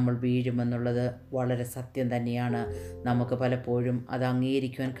നമ്മൾ വീഴുമെന്നുള്ളത് വളരെ സത്യം തന്നെയാണ്. നമുക്ക് പലപ്പോഴും അത്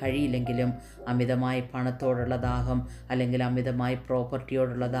അംഗീകരിക്കുവാൻ കഴിയില്ലെങ്കിലും അമിതമായി പണത്തോടുള്ള ദാഹം, അല്ലെങ്കിൽ അമിതമായി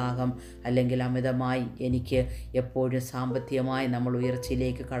പ്രോപ്പർട്ടിയോടുള്ള ദാഹം, അല്ലെങ്കിൽ അമിതമായി എനിക്ക് എപ്പോഴും സാമ്പത്തികമായി നമ്മൾ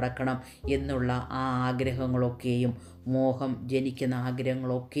ഉയർച്ചയിലേക്ക് കടക്കണം എന്നുള്ള ആ ആഗ്രഹങ്ങളൊക്കെയും, മോഹം ജനിക്കുന്ന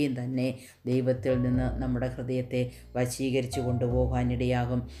ആഗ്രഹങ്ങളൊക്കെയും തന്നെ ദൈവത്തിൽ നിന്ന് നമ്മുടെ ഹൃദയത്തെ വശീകരിച്ചു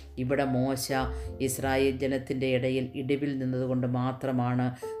കൊണ്ടുപോകാനിടയാകും. ഇവിടെ മോശ ഇസ്രായേൽ ജനത്തിൻ്റെ ഇടയിൽ ഇടിവിൽ നിന്നതുകൊണ്ട് മാത്രമാണ്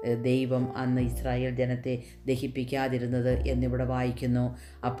ദൈവം ഇസ്രായേൽ ജനത്തെ ദഹിപ്പിക്കാതിരുന്നത് എന്നിവിടെ വായിക്കുന്നു.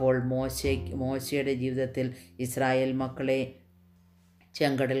 അപ്പോൾ മോശയുടെ ജീവിതത്തിൽ ഇസ്രായേൽ മക്കളെ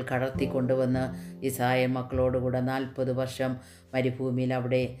ചെങ്കടൽ കടത്തിക്കൊണ്ടുവന്ന് ഇസ്രായേൽ മക്കളോടുകൂടെ 40 വർഷം മരുഭൂമിയിൽ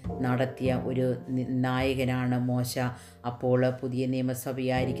അവിടെ നടത്തിയ ഒരു നായകനാണ് മോശ. അപ്പോൾ പുതിയ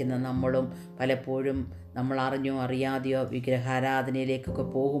നിയമസഭയായിരിക്കുന്ന നമ്മളും പലപ്പോഴും നമ്മൾ അറിഞ്ഞോ അറിയാതെയോ വിഗ്രഹാരാധനയിലേക്കൊക്കെ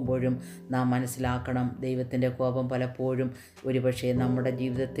പോകുമ്പോഴും നാം മനസ്സിലാക്കണം, ദൈവത്തിൻ്റെ കോപം പലപ്പോഴും ഒരുപക്ഷെ നമ്മുടെ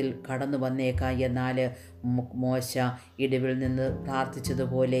ജീവിതത്തിൽ കടന്നു വന്നേക്കാം. എന്നാൽ മോശ ഇടിവിൽ നിന്ന്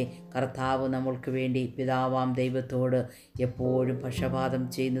പ്രാർത്ഥിച്ചതുപോലെ കർത്താവ് നമ്മൾക്ക് വേണ്ടി പിതാവാം ദൈവത്തോട് എപ്പോഴും പക്ഷപാതം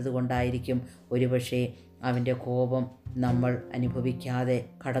ചെയ്യുന്നത് കൊണ്ടായിരിക്കും ഒരുപക്ഷെ അവൻ്റെ കോപം നമ്മൾ അനുഭവിക്കാതെ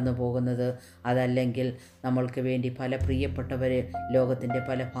കടന്നു പോകുന്നത്. അതല്ലെങ്കിൽ നമ്മൾക്ക് വേണ്ടി പല പ്രിയപ്പെട്ടവർ ലോകത്തിൻ്റെ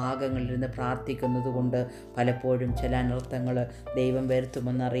പല ഭാഗങ്ങളിൽ നിന്ന് പ്രാർത്ഥിക്കുന്നത് കൊണ്ട് പലപ്പോഴും ചില അനർത്ഥങ്ങൾ ദൈവം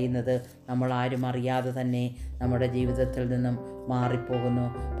വരുത്തുമെന്നറിയുന്നത് നമ്മൾ ആരും അറിയാതെ തന്നെ നമ്മുടെ ജീവിതത്തിൽ നിന്നും മാറിപ്പോകുന്നു.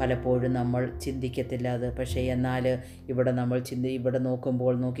 പലപ്പോഴും നമ്മൾ ചിന്തിക്കത്തില്ല അത്. പക്ഷേ എന്നാൽ ഇവിടെ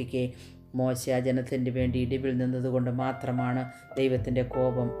നോക്കുമ്പോൾ നോക്കിക്കേ, മോശ ജനത്തിന് വേണ്ടി ഇടിവിൽ നിന്നതുകൊണ്ട് മാത്രമാണ് ദൈവത്തിൻ്റെ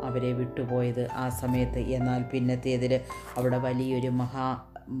കോപം അവരെ വിട്ടുപോയത് ആ സമയത്ത്. എന്നാൽ പിന്നത്തേതിൽ അവിടെ വലിയൊരു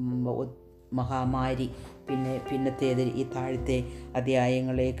മഹാമാരി, പിന്നത്തേതിൽ ഈ താഴത്തെ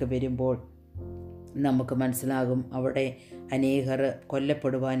അധ്യായങ്ങളിലേക്ക് വരുമ്പോൾ നമുക്ക് മനസ്സിലാകും അവിടെ അനേകർ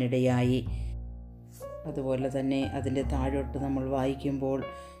കൊല്ലപ്പെടുവാനിടയായി. അതുപോലെ തന്നെ അതിൻ്റെ താഴോട്ട് നമ്മൾ വായിക്കുമ്പോൾ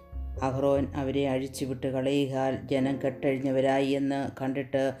അഹ്റോൻ അവരെ അഴിച്ചുവിട്ട് കളയുകാൽ ജനം കെട്ടഴിഞ്ഞവരായി എന്ന്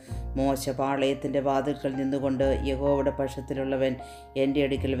കണ്ടിട്ട് മോശ പാളയത്തിൻ്റെ വാതിൽക്കൽ നിന്നുകൊണ്ട് യഹോവയുടെ പക്ഷത്തിലുള്ളവൻ എൻ്റെ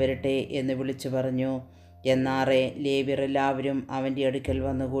അടുക്കൽ വരട്ടെ എന്ന് വിളിച്ചു പറഞ്ഞു. എന്നാറെ ലേവ്യർ എല്ലാവരും അവൻ്റെ അടുക്കൽ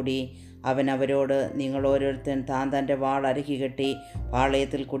വന്നുകൂടി. അവൻ അവരോട്, നിങ്ങൾ ഓരോരുത്തൻ താൻ തൻ്റെ വാൾ അരക്കി കെട്ടി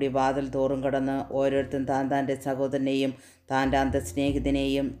പാളയത്തിൽ കൂടി വാതിൽ തോറും കടന്ന് ഓരോരുത്തൻ താൻ തൻ്റെ സഹോദരനെയും താൻ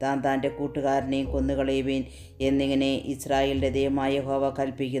അന്തസ്നേഹിതനെയും താൻ കൂട്ടുകാരനെയും കൊന്നുകളയുവീൻ എന്നിങ്ങനെ ഇസ്രായേലിൻ്റെ ദൈവമായ യഹോവ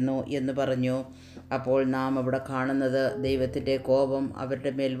കൽപ്പിക്കുന്നു എന്ന് പറഞ്ഞു. അപ്പോൾ നാം ഇവിടെ കാണുന്നത് ദൈവത്തിൻ്റെ കോപം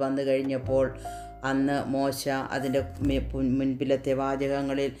അവരുടെ മേൽ വന്നു കഴിഞ്ഞപ്പോൾ അന്ന് മോശ അതിൻ്റെ മുൻപിലത്തെ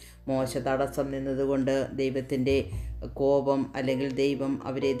വാചകങ്ങളിൽ മോശ തടസ്സം നിന്നതുകൊണ്ട് ദൈവത്തിൻ്റെ കോപം അല്ലെങ്കിൽ ദൈവം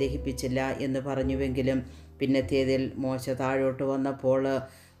അവരെ ദഹിപ്പിച്ചില്ല എന്ന് പറഞ്ഞുവെങ്കിലും പിന്നത്തേതിൽ മോശ താഴോട്ട് വന്നപ്പോൾ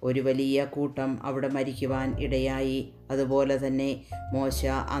ഒരു വലിയ കൂട്ടം അവിടെ മരിക്കുവാൻ ഇടയായി. അതുപോലെ തന്നെ മോശ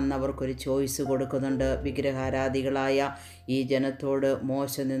അന്നവർക്കൊരു ചോയ്സ് കൊടുക്കുന്നുണ്ട്. വിഗ്രഹാരാധികളായ ഈ ജനത്തോട്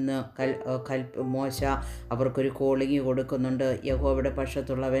മോശ അവർക്കൊരു കോളിങ് കൊടുക്കുന്നുണ്ട്. യഹോവയുടെ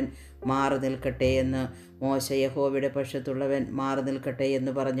പക്ഷത്തുള്ളവൻ മാറി നിൽക്കട്ടെ എന്ന്. മോശ യഹോവയുടെ പക്ഷത്തുള്ളവൻ മാറി നിൽക്കട്ടെ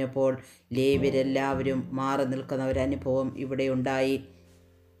എന്ന് പറഞ്ഞപ്പോൾ ലേവ്യരെല്ലാവരും മാറി നിൽക്കുന്ന ഒരനുഭവം ഇവിടെ ഉണ്ടായി.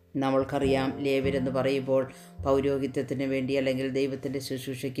 നമ്മൾക്കറിയാം, ലേവ്യരെന്ന് പറയുമ്പോൾ പൗരോഹിത്യത്തിന് വേണ്ടി അല്ലെങ്കിൽ ദൈവത്തിൻ്റെ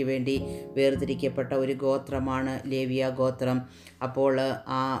ശുശ്രൂഷയ്ക്ക് വേണ്ടി വേർതിരിക്കപ്പെട്ട ഒരു ഗോത്രമാണ് ലേവ്യ ഗോത്രം. അപ്പോൾ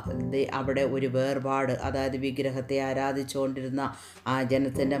അവിടെ ഒരു വേർപാട്, അതായത് വിഗ്രഹത്തെ ആരാധിച്ചുകൊണ്ടിരുന്ന ആ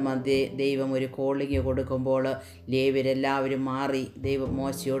ജനത്തിൻ്റെ മധ്യേ ദൈവം ഒരു കോളിങ് കൊടുക്കുമ്പോൾ ലേവ്യരെല്ലാവരും മാറി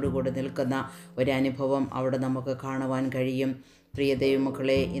മോശയോടുകൂടി നിൽക്കുന്ന ഒരനുഭവം അവിടെ നമുക്ക് കാണുവാൻ കഴിയും. പ്രിയ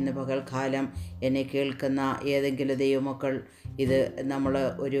ദൈവമക്കളെ, ഇന്ന് പകൽക്കാലം എന്നെ കേൾക്കുന്ന ഏതെങ്കിലും ദൈവമക്കൾ ഇത് നമ്മൾ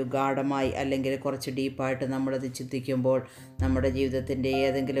ഒരു ഗാഢമായി അല്ലെങ്കിൽ കുറച്ച് ഡീപ്പായിട്ട് നമ്മളത് ചിന്തിക്കുമ്പോൾ നമ്മുടെ ജീവിതത്തിൻ്റെ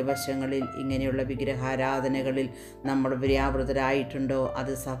ഏതെങ്കിലും വശങ്ങളിൽ ഇങ്ങനെയുള്ള വിഗ്രഹാരാധനകളിൽ നമ്മൾ വ്യാപൃതരായിട്ടുണ്ടോ?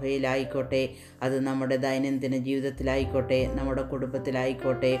 അത് സഭയിലായിക്കോട്ടെ, അത് നമ്മുടെ ദൈനംദിന ജീവിതത്തിലായിക്കോട്ടെ, നമ്മുടെ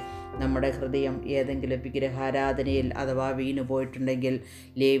കുടുംബത്തിലായിക്കോട്ടെ, നമ്മുടെ ഹൃദയം ഏതെങ്കിലും വിഗ്രഹാരാധനയിൽ അഥവാ വീണു പോയിട്ടുണ്ടെങ്കിൽ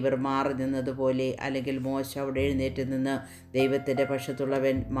ലേവ്യർ മാറി നിന്നതുപോലെ അല്ലെങ്കിൽ മോശ അവിടെ എഴുന്നേറ്റ് നിന്ന് ദൈവത്തിൻ്റെ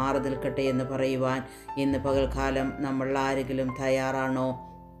പക്ഷത്തുള്ളവൻ മാറി നിൽക്കട്ടെ എന്ന് പറയുവാൻ ഇന്ന് പകൽക്കാലം നമ്മൾ ആരെങ്കിലും തയ്യാറാണോ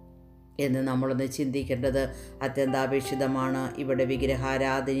എന്ന് നമ്മളൊന്ന് ചിന്തിക്കേണ്ടത് അത്യന്താപേക്ഷിതമാണ്. ഇവിടെ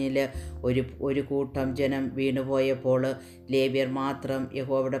വിഗ്രഹാരാധനയിൽ ഒരു കൂട്ടം ജനം വീണുപോയപ്പോൾ ലേവ്യർ മാത്രം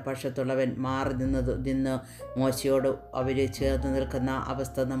യഹോവയുടെ പക്ഷത്തുള്ളവൻ മാറി നിന്ന് മോശയോട് അവർ ചേർന്ന് നിൽക്കുന്ന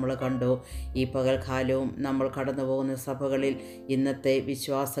അവസ്ഥ നമ്മൾ കണ്ടു. ഈ പകൽക്കാലവും നമ്മൾ കടന്നു പോകുന്ന സഭകളിൽ ഇന്നത്തെ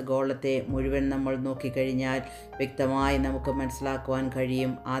വിശ്വാസഗോളത്തെ മുഴുവൻ നമ്മൾ നോക്കിക്കഴിഞ്ഞാൽ വ്യക്തമായി നമുക്ക് മനസ്സിലാക്കുവാൻ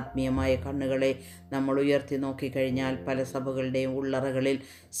കഴിയും. ആത്മീയമായ കണ്ണുകളെ നമ്മൾ ഉയർത്തി നോക്കിക്കഴിഞ്ഞാൽ പല സഭകളുടെയും ഉള്ളറകളിൽ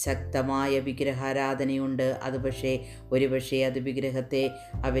ശക്തമായ വിഗ്രഹാരാധനയുണ്ട്. അത് ഒരുപക്ഷെ അത് വിഗ്രഹത്തെ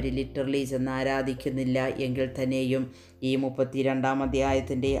അവർ ലിറ്ററലി ചെന്ന് ആരാധിക്കുന്നില്ല എങ്കിൽ തന്നെയും ഈ 32-ാം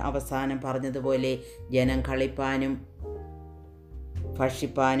അധ്യായത്തിൻ്റെ അവസാനം പറഞ്ഞതുപോലെ ജനം കളിപ്പാനും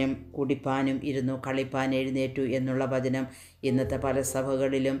ഭക്ഷിപ്പാനും കുടിപ്പാനും ഇരുന്നു, കളിപ്പാൻ എഴുന്നേറ്റു എന്നുള്ള വചനം ഇന്നത്തെ പല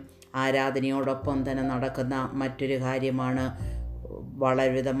സഭകളിലും ആരാധനയോടൊപ്പം തന്നെ നടക്കുന്ന മറ്റൊരു കാര്യമാണ്.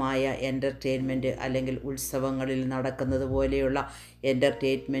 വളരെവിധമായ എൻ്റർടൈൻമെൻറ്റ് അല്ലെങ്കിൽ ഉത്സവങ്ങളിൽ നടക്കുന്നത് പോലെയുള്ള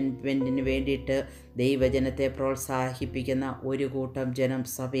എൻ്റർടൈൻമെൻറ്റിന് വേണ്ടിയിട്ട് ദൈവജനത്തെ പ്രോത്സാഹിപ്പിക്കുന്ന ഒരു കൂട്ടം ജനം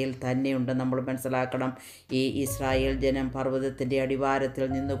സഭയിൽ തന്നെയുണ്ട്. നമ്മൾ മനസ്സിലാക്കണം, ഈ ഇസ്രായേൽ ജനം പർവ്വതത്തിൻ്റെ അടിവാരത്തിൽ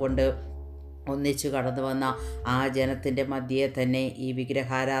നിന്നുകൊണ്ട് ഒന്നിച്ചു കടന്നു വന്ന ആ ജനത്തിൻ്റെ മധ്യേ തന്നെ ഈ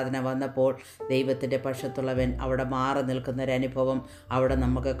വിഗ്രഹാരാധന വന്നപ്പോൾ ദൈവത്തിൻ്റെ പക്ഷത്തുള്ളവൻ അവിടെ മാറി നിൽക്കുന്നൊരനുഭവം അവിടെ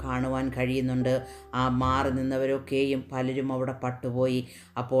നമുക്ക് കാണുവാൻ കഴിയുന്നുണ്ട്. ആ മാറി നിന്നവരൊക്കെയും പലരും അവിടെ പട്ടുപോയി.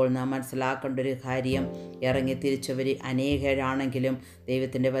 അപ്പോൾ നാം മനസ്സിലാക്കേണ്ട ഒരു കാര്യം, ഇറങ്ങി തിരിച്ചവർ അനേകരാണെങ്കിലും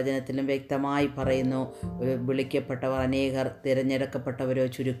ദൈവത്തിൻ്റെ വചനത്തിലും വ്യക്തമായി പറയുന്നു, വിളിക്കപ്പെട്ടവർ അനേകർ, തിരഞ്ഞെടുക്കപ്പെട്ടവരോ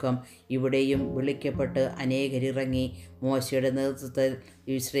ചുരുക്കം. ഇവിടെയും വിളിക്കപ്പെട്ട് അനേകരിറങ്ങി. മോശയുടെ നേതൃത്വത്തിൽ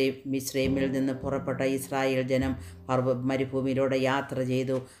മിസ്രൈമിൽ നിന്ന് പുറപ്പെട്ട ഇസ്രായേൽ ജനം മരുഭൂമിയിലൂടെ യാത്ര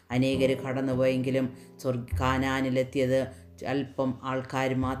ചെയ്തു. അനേകർ കടന്നുപോയെങ്കിലും കാനാനിലെത്തിയത് അല്പം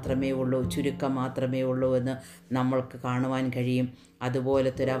ആൾക്കാർ മാത്രമേ ഉള്ളൂ, ചുരുക്കം മാത്രമേ ഉള്ളൂ എന്ന് നമ്മൾക്ക് കാണുവാൻ കഴിയും.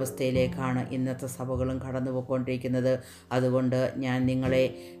 അതുപോലത്തെ ഒരവസ്ഥയിലേക്കാണ് ഇന്നത്തെ സഭകളും കടന്നു പോയിക്കൊണ്ടിരിക്കുന്നത്. അതുകൊണ്ട്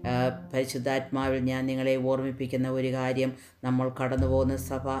പരിശുദ്ധാത്മാവിൽ ഞാൻ നിങ്ങളെ ഓർമ്മിപ്പിക്കുന്ന ഒരു കാര്യം, നമ്മൾ കടന്നു പോകുന്ന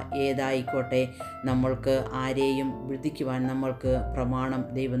സഭ ഏതായിക്കോട്ടെ, നമ്മൾക്ക് ആരെയും വിധിക്കുവാൻ നമ്മൾക്ക് പ്രമാണം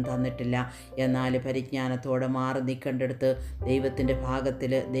ദൈവം തന്നിട്ടില്ല. എന്നാൽ പരിജ്ഞാനത്തോടെ മാറി നിൽക്കേണ്ടടുത്ത് ദൈവത്തിൻ്റെ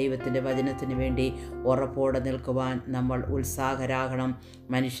ഭാഗത്തിൽ ദൈവത്തിൻ്റെ വചനത്തിന് വേണ്ടി ഉറപ്പോടെ നിൽക്കുവാൻ നമ്മൾ ഉത്സാഹരാകണം.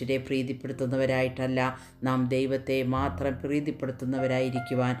 മനുഷ്യരെ പ്രീതിപ്പെടുത്തുന്നവരായിട്ടല്ല, നാം ദൈവത്തെ മാത്രം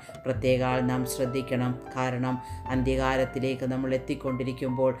പ്രീതിപ്പെടുത്തുന്നവരായിരിക്കുവാൻ പ്രത്യേകം നാം ശ്രദ്ധിക്കണം. കാരണം അന്ത്യകാലത്തിലേക്ക് നമ്മൾ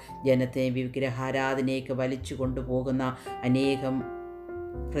എത്തിക്കൊണ്ടിരിക്കുമ്പോൾ ജനത്തെ വിഗ്രഹാരാധനയ്ക്ക് വലിച്ചു കൊണ്ടുപോകുന്ന അനേകം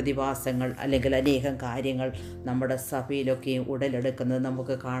പ്രതിഭാസങ്ങൾ അല്ലെങ്കിൽ അനേകം കാര്യങ്ങൾ നമ്മുടെ സഭയിലൊക്കെ ഉടലെടുക്കുന്നത്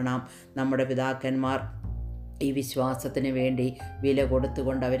നമുക്ക് കാണാം. നമ്മുടെ പിതാക്കന്മാർ ഈ വിശ്വാസത്തിന് വേണ്ടി വില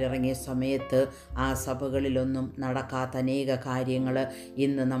കൊടുത്തുകൊണ്ട് അവരിറങ്ങിയ സമയത്ത് ആ സഭകളിലൊന്നും നടക്കാത്ത അനേക കാര്യങ്ങൾ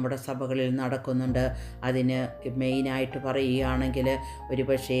ഇന്ന് നമ്മുടെ സഭകളിൽ നടക്കുന്നുണ്ട്. അതിന് മെയിനായിട്ട് പറയുകയാണെങ്കിൽ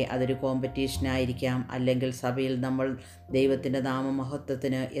ഒരുപക്ഷെ അതൊരു കോമ്പറ്റീഷനായിരിക്കാം, അല്ലെങ്കിൽ സഭയിൽ നമ്മൾ ദൈവത്തിൻ്റെ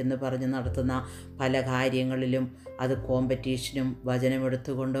നാമമഹത്വത്തിന് എന്ന് പറഞ്ഞ് നടത്തുന്ന പല കാര്യങ്ങളിലും അത് കോമ്പറ്റീഷനും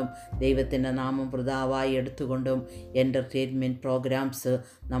വചനമെടുത്തുകൊണ്ടും ദൈവത്തിൻ്റെ നാമം വൃഥാവായി എടുത്തുകൊണ്ടും എൻ്റർടൈൻമെൻറ്റ് പ്രോഗ്രാംസ്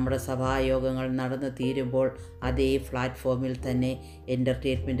നമ്മുടെ സഭായോഗങ്ങൾ നടന്നു തീരുമ്പോൾ അതേ പ്ലാറ്റ്ഫോമിൽ തന്നെ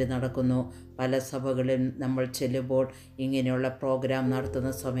എൻ്റർടൈൻമെൻറ്റ് നടക്കുന്നു. പല സഭകളിൽ നമ്മൾ ചെല്ലുമ്പോൾ ഇങ്ങനെയുള്ള പ്രോഗ്രാം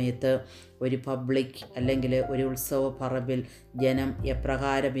നടത്തുന്ന സമയത്ത് ഒരു പബ്ലിക് അല്ലെങ്കിൽ ഒരു ഉത്സവ പറമ്പിൽ ജനം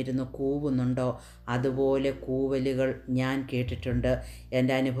എപ്രകാരം ഇരുന്ന് കൂവുന്നുണ്ടോ അതുപോലെ കൂവലുകൾ ഞാൻ കേട്ടിട്ടുണ്ട്.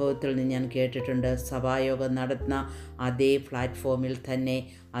 എൻ്റെ അനുഭവത്തിൽ നിന്ന് ഞാൻ കേട്ടിട്ടുണ്ട്. സഭായോഗം നടത്തുന്ന അതേ പ്ലാറ്റ്ഫോമിൽ തന്നെ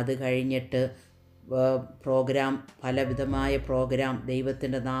അത് കഴിഞ്ഞിട്ട് പ്രോഗ്രാം, പലവിധമായ പ്രോഗ്രാം,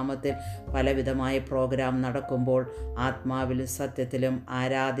 ദൈവത്തിൻ്റെ നാമത്തിൽ പലവിധമായ പ്രോഗ്രാം നടക്കുമ്പോൾ ആത്മാവിലും സത്യത്തിലും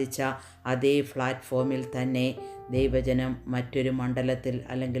ആരാധിച്ച അതേ പ്ലാറ്റ്ഫോമിൽ തന്നെ ദൈവജനം മറ്റൊരു മണ്ഡലത്തിൽ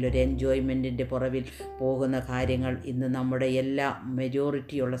അല്ലെങ്കിൽ ഒരു എൻജോയ്മെൻറ്റിൻ്റെ പുറവിൽ പോകുന്ന കാര്യങ്ങൾ ഇന്ന് നമ്മുടെ എല്ലാ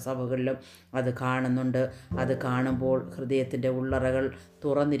മെജോറിറ്റിയുള്ള സഭകളിലും അത് കാണുന്നുണ്ട്. അത് കാണുമ്പോൾ ഹൃദയത്തിൻ്റെ ഉള്ളറകൾ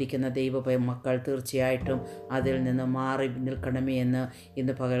തുറന്നിരിക്കുന്ന ദൈവ മക്കൾ തീർച്ചയായിട്ടും അതിൽ നിന്ന് മാറി നിൽക്കണമേ എന്ന്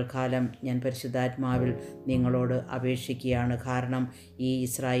ഇന്ന് പകൽക്കാലം ഞാൻ പരിശുദ്ധാത്മാവിൽ നിങ്ങളോട് അപേക്ഷിക്കുകയാണ്. കാരണം ഈ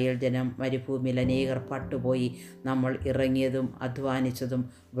ഇസ്രായേൽ ജനം മരുഭൂമിയിൽ അനേകർ പട്ടുപോയി. നമ്മൾ ഇറങ്ങിയതും അധ്വാനിച്ചതും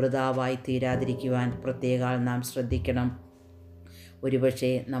വൃഥാവായി തീരാതിരിക്കുവാൻ പ്രത്യേകം നാം ശ്രദ്ധിക്കണം. ഒരുപക്ഷെ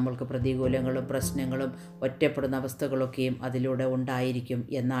നമ്മൾക്ക് പ്രതികൂലങ്ങളും പ്രശ്നങ്ങളും ഒറ്റപ്പെടുന്ന അവസ്ഥകളൊക്കെയും അതിലൂടെ ഉണ്ടായിരിക്കും.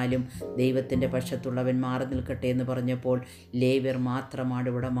 എന്നാലും ദൈവത്തിൻ്റെ പക്ഷത്തുള്ളവൻ മാറി നിൽക്കട്ടെ എന്ന് പറഞ്ഞപ്പോൾ ലേവ്യർ മാത്രമാണ്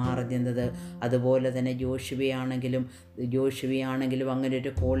ഇവിടെ മാറി നിന്നത്. അതുപോലെ തന്നെ യോശുവയാണെങ്കിലും അങ്ങനെ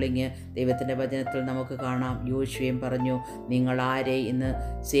ഒരു കോളിങ് ദൈവത്തിൻ്റെ വചനത്തിൽ നമുക്ക് കാണാം. യോശുവയും പറഞ്ഞു, നിങ്ങൾ ആരെ ഇന്ന്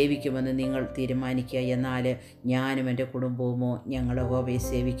സേവിക്കുമെന്ന് നിങ്ങൾ തീരുമാനിക്കുക, എന്നാൽ ഞാനും എൻ്റെ കുടുംബവുമോ ഞങ്ങൾ യഹോവയെ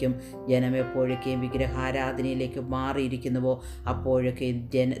സേവിക്കും. ജനം എപ്പോഴൊക്കെയും വിഗ്രഹാരാധനയിലേക്ക് മാറിയിരിക്കുന്നുവോ അപ്പോഴൊക്കെ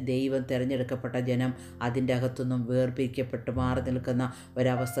ദൈവം തിരഞ്ഞെടുക്കപ്പെട്ട ജനം അതിൻ്റെ അകത്തുനിന്നും വേർപിരിക്കപ്പെട്ട് മാറി നിൽക്കുന്ന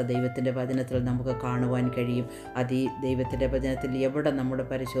ഒരവസ്ഥ ദൈവത്തിൻ്റെ വചനത്തിൽ നമുക്ക് കാണുവാൻ കഴിയും. അത് ഈ ദൈവത്തിൻ്റെ വചനത്തിൽ എവിടെ നമ്മൾ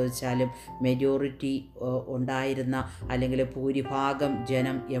പരിശോധിച്ചാലും മെജോറിറ്റി ഉണ്ടായിരുന്ന അല്ലെങ്കിൽ ഭൂരിഭാഗം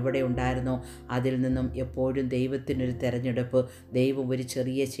ജനം എവിടെ ഉണ്ടായിരുന്നോ അതിൽ നിന്നും എപ്പോഴും ദൈവത്തിനൊരു തിരഞ്ഞെടുപ്പ്, ദൈവം ഒരു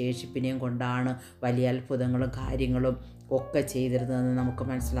ചെറിയ ശേഷിപ്പിനെയും കൊണ്ടാണ് വലിയ അത്ഭുതങ്ങളും കാര്യങ്ങളും ഒക്കെ ചെയ്തിരുന്നതെന്ന് നമുക്ക്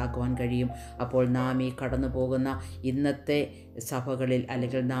മനസ്സിലാക്കുവാൻ കഴിയും. അപ്പോൾ നാം ഈ കടന്നു പോകുന്ന ഇന്നത്തെ സഭകളിൽ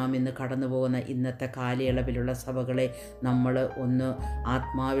അല്ലെങ്കിൽ നാം ഇന്ന് കടന്നു പോകുന്ന ഇന്നത്തെ കാലയളവിലുള്ള സഭകളെ നമ്മൾ ഒന്ന്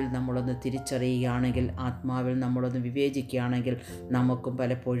ആത്മാവിൽ നമ്മളൊന്ന് തിരിച്ചറിയുകയാണെങ്കിൽ, ആത്മാവിൽ നമ്മളൊന്ന് വിവേചിക്കുകയാണെങ്കിൽ നമുക്കും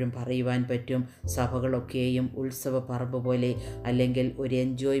പലപ്പോഴും പറയുവാൻ പറ്റും, സഭകളൊക്കെയും ഉത്സവ പറമ്പ് പോലെ അല്ലെങ്കിൽ ഒരു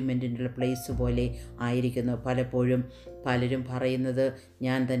എൻജോയ്മെൻറ്റിനുള്ള പ്ലേസ് പോലെ ആയിരിക്കുന്നു. പലരും പറയുന്നത്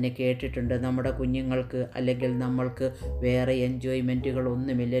ഞാൻ തന്നെ കേട്ടിട്ടുണ്ട്, നമ്മുടെ കുഞ്ഞുങ്ങൾക്ക് അല്ലെങ്കിൽ നമ്മൾക്ക് വേറെ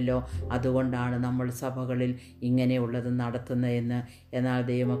എൻജോയ്മെൻറ്റുകളൊന്നുമില്ലല്ലോ, അതുകൊണ്ടാണ് നമ്മൾ സഭകളിൽ ഇങ്ങനെയുള്ളത് നടത്തുന്നതെന്ന്. എന്നാൽ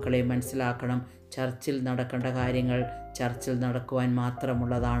ദൈവമക്കളെ മനസ്സിലാക്കണം, ചർച്ചിൽ നടക്കേണ്ട കാര്യങ്ങൾ ചർച്ചിൽ നടക്കുവാൻ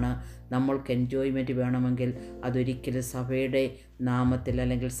മാത്രമുള്ളതാണ്. നമ്മൾക്ക് എൻജോയ്മെൻറ്റ് വേണമെങ്കിൽ അതൊരിക്കലും സഭയുടെ നാമത്തിൽ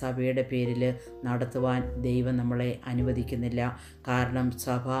അല്ലെങ്കിൽ സഭയുടെ പേരിൽ നടത്തുവാൻ ദൈവം നമ്മളെ അനുവദിക്കുന്നില്ല. കാരണം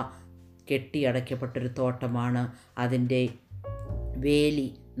സഭ കെട്ടിയടയ്ക്കപ്പെട്ടൊരു തോട്ടമാണ്. അതിൻ്റെ വേലി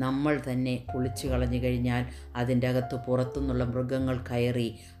നമ്മൾ തന്നെ പൊളിച്ചു കളഞ്ഞു കഴിഞ്ഞാൽ അതിൻ്റെ അകത്ത് പുറത്തുനിന്നുള്ള മൃഗങ്ങൾ കയറി,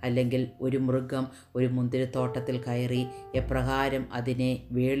 അല്ലെങ്കിൽ ഒരു മൃഗം ഒരു മുന്തിരിത്തോട്ടത്തിൽ കയറി എപ്രകാരം അതിനെ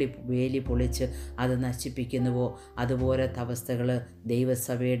വേലി പൊളിച്ച് അത് നശിപ്പിക്കുന്നുവോ അതുപോലത്തെ അവസ്ഥകൾ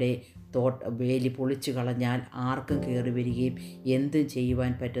ദൈവസഭയുടെ വേലി പൊളിച്ചു കളഞ്ഞാൽ ആർക്കും കയറി വരികയും എന്തും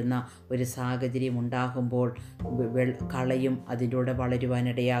ചെയ്യുവാൻ പറ്റുന്ന ഒരു സാഹചര്യം ഉണ്ടാകുമ്പോൾ കളയും അതിലൂടെ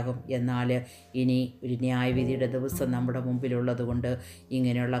വളരുവാനിടയാകും. എന്നാൽ ഇനി ഒരു ന്യായവിധിയുടെ ദിവസം നമ്മുടെ മുമ്പിലുള്ളത് കൊണ്ട്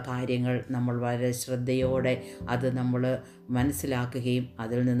ഇങ്ങനെയുള്ള കാര്യങ്ങൾ നമ്മൾ വളരെ ശ്രദ്ധയോടെ അത് നമ്മൾ മനസ്സിലാക്കുകയും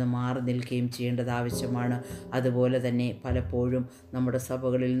അതിൽ നിന്ന് മാറി നിൽക്കുകയും ചെയ്യേണ്ടത് ആവശ്യമാണ്. അതുപോലെ തന്നെ പലപ്പോഴും നമ്മുടെ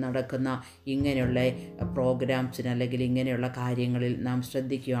സഭകളിൽ നടക്കുന്ന ഇങ്ങനെയുള്ള പ്രോഗ്രാംസിന് അല്ലെങ്കിൽ ഇങ്ങനെയുള്ള കാര്യങ്ങളിൽ നാം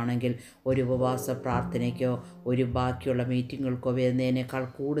ശ്രദ്ധിക്കുകയാണെങ്കിൽ ഒരു ഉപവാസ പ്രാർത്ഥനയ്ക്കോ ഒരു ബാക്കിയുള്ള മീറ്റിങ്ങുകൾക്കോ വരുന്നതിനേക്കാൾ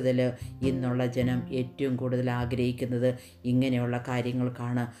കൂടുതൽ ഇന്നുള്ള ജനം ഏറ്റവും കൂടുതൽ ആഗ്രഹിക്കുന്നത് ഇങ്ങനെയുള്ള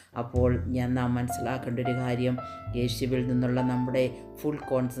കാര്യങ്ങൾക്കാണ്. അപ്പോൾ നാം മനസ്സിലാക്കേണ്ട ഒരു കാര്യം, യേശുവിൽ നിന്നുള്ള നമ്മുടെ ഫുൾ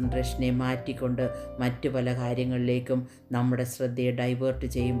കോൺസെൻട്രേഷനെ മാറ്റിക്കൊണ്ട് മറ്റു പല കാര്യങ്ങളിലേക്കും നമ്മുടെ ശ്രദ്ധയെ ഡൈവേർട്ട്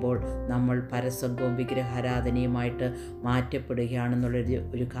ചെയ്യുമ്പോൾ നമ്മൾ പരസംഗവും വിഗ്രഹാരാധനയുമായിട്ട്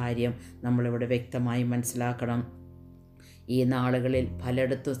മാറ്റപ്പെടുകയാണെന്നുള്ളൊരു കാര്യം നമ്മളിവിടെ വ്യക്തമായി മനസ്സിലാക്കണം. ഈ നാളുകളിൽ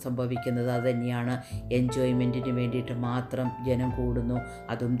പലയിടത്തും സംഭവിക്കുന്നത് അതുതന്നെയാണ്. എൻജോയ്മെൻറ്റിന് വേണ്ടിയിട്ട് മാത്രം ജനം കൂടുന്നു,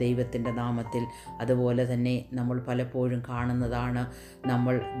 അതും ദൈവത്തിൻ്റെ നാമത്തിൽ. അതുപോലെ തന്നെ നമ്മൾ പലപ്പോഴും കാണുന്നതാണ്,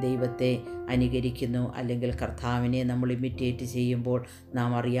 നമ്മൾ ദൈവത്തെ അനുകരിക്കുന്നു അല്ലെങ്കിൽ കർത്താവിനെ നമ്മൾ ഇമിറ്റേറ്റ് ചെയ്യുമ്പോൾ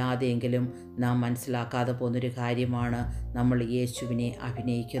നാം അറിയാതെയെങ്കിലും നാം മനസ്സിലാക്കാതെ പോകുന്നൊരു കാര്യമാണ്, നമ്മൾ യേശുവിനെ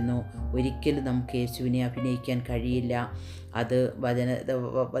അഭിനയിക്കുന്നു. ഒരിക്കലും നമുക്ക് യേശുവിനെ അഭിനയിക്കാൻ കഴിയില്ല. അത്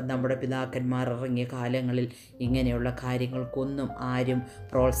നമ്മുടെ പിതാക്കന്മാർ ഇറങ്ങിയ കാലങ്ങളിൽ ഇങ്ങനെയുള്ള കാര്യങ്ങൾക്കൊന്നും ആരും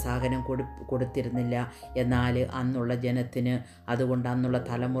പ്രോത്സാഹനം കൊടുത്തിരുന്നില്ല. എന്നാൽ അന്നുള്ള ജനത്തിന് അതുകൊണ്ട് അന്നുള്ള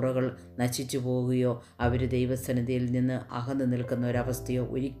തലമുറകൾ നശിച്ചു പോവുകയോ അവർ ദൈവസന്നിധിയിൽ നിന്ന് അകന്നു നിൽക്കുന്ന ഒരവസ്ഥയോ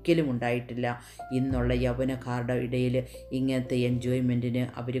ഒരിക്കലും ഉണ്ടായിട്ടില്ല. ഇന്നുള്ള യൗവനക്കാരുടെ ഇടയിൽ ഇങ്ങനത്തെ എൻജോയ്മെൻറ്റിന്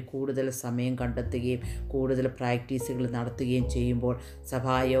അവർ കൂടുതൽ സമയം കണ്ടെത്തുകയും കൂടുതൽ പ്രാക്ടീസുകൾ നടത്തുകയും ചെയ്യുമ്പോൾ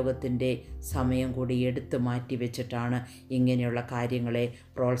സഭായോഗത്തിൻ്റെ സമയം കൂടി എടുത്തു മാറ്റി വെച്ചിട്ടാണ് ഇങ്ങനെയുള്ള കാര്യങ്ങളെ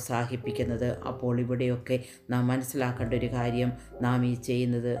പ്രോത്സാഹിപ്പിക്കുന്നത്. അപ്പോൾ ഇവിടെയൊക്കെ നാം മനസ്സിലാക്കേണ്ട ഒരു കാര്യം, നാം ഈ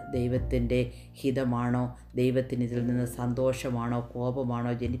ചെയ്യുന്നത് ദൈവത്തിൻ്റെ ഹിതമാണോ, ദൈവത്തിന് ഇതിൽ നിന്ന് സന്തോഷമാണോ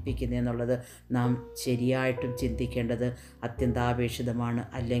കോപമാണോ ജനിപ്പിക്കുന്നതെന്നുള്ളത് നാം ശരിയായിട്ടും ചിന്തിക്കേണ്ടത് അത്യന്താപേക്ഷിതമാണ്.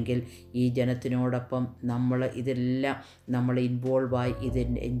 അല്ലെങ്കിൽ ഈ ജനത്തിനോടൊപ്പം ഇതെല്ലാം നമ്മൾ ഇൻവോൾവായി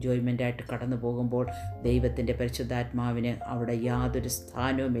ഇതിൻ്റെ എൻജോയ്മെൻറ്റായിട്ട് കടന്നു പോകുമ്പോൾ ദൈവത്തിൻ്റെ പരിശുദ്ധാത്മാവിന് അവിടെ യാതൊരു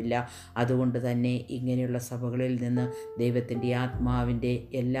സ്ഥാനവുമില്ല. അതുകൊണ്ട് തന്നെ ഇങ്ങനെയുള്ള സഭകളിൽ നിന്ന് ദൈവത്തിൻ്റെ ആത്മാവിൻ്റെ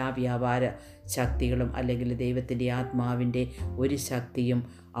എല്ലാ വ്യാപാര ശക്തികളും അല്ലെങ്കിൽ ദൈവത്തിൻ്റെ ആത്മാവിൻ്റെ ഒരു ശക്തിയും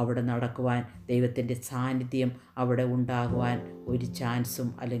അവിടെ നടക്കുവാൻ, ദൈവത്തിൻ്റെ സാന്നിധ്യം അവിടെ ഉണ്ടാകുവാൻ ഒരു ചാൻസും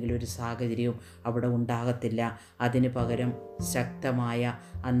അല്ലെങ്കിൽ ഒരു സാഹചര്യവും അവിടെ ഉണ്ടാകത്തില്ല. അതിന് പകരം ശക്തമായ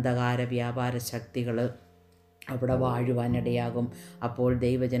അന്ധകാര വ്യാപാര ശക്തികൾ അവിടെ വാഴുവാനിടയാകും. അപ്പോൾ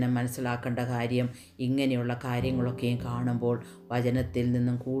ദൈവജനം മനസ്സിലാക്കേണ്ട കാര്യം, ഇങ്ങനെയുള്ള കാര്യങ്ങളൊക്കെയും കാണുമ്പോൾ വചനത്തിൽ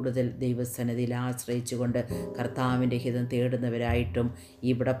നിന്നും കൂടുതൽ ദൈവസന്നിധിയിൽ ആശ്രയിച്ചുകൊണ്ട് കർത്താവിൻ്റെ ഹിതം തേടുന്നവരായിട്ടും,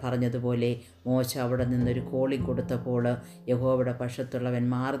 ഇവിടെ പറഞ്ഞതുപോലെ മോശ അവിടെ നിന്നൊരു കോളിംഗ് കൊടുത്തപ്പോൾ യഹോവയുടെ പക്ഷത്തുള്ളവൻ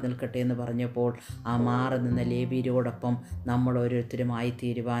മാറി നിൽക്കട്ടെ എന്ന് പറഞ്ഞപ്പോൾ ആ മാറി നിന്ന ലേവ്യരോടൊപ്പം നമ്മൾ ഓരോരുത്തരുമായി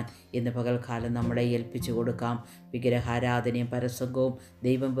തീരുവാൻ ഇന്ന് പകൽക്കാലം നമ്മളെ ഏൽപ്പിച്ചു കൊടുക്കാം. വിഗ്രഹാരാധനയും പരസംഗവും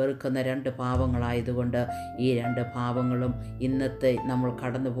ദൈവം വെറുക്കുന്ന രണ്ട് പാവങ്ങളായതുകൊണ്ട് ഈ രണ്ട് പാവങ്ങളും ഇന്നത്തെ നമ്മൾ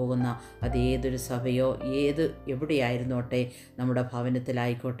കടന്നു പോകുന്ന അതേതൊരു സഭയോ എവിടെയായിരുന്നോട്ടെ, നമ്മുടെ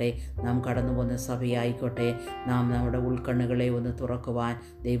ഭവനത്തിലായിക്കോട്ടെ, നാം കടന്നു പോകുന്ന സഭയായിക്കോട്ടെ, നാം നമ്മുടെ ഉൾക്കണ്ണുകളെ ഒന്ന് തുറക്കുവാൻ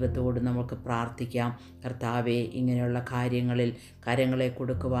ദൈവത്തോട് നമുക്ക് പ്രാർത്ഥിക്കാം. കർത്താവേ, ഇങ്ങനെയുള്ള കാര്യങ്ങളിൽ കരങ്ങളെ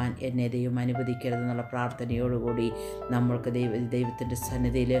കൊടുക്കുവാൻ എന്നെ ദൈവം അനുവദിക്കരുതെന്നുള്ള പ്രാർത്ഥനയോടുകൂടി നമ്മൾക്ക് ദൈവത്തിൻ്റെ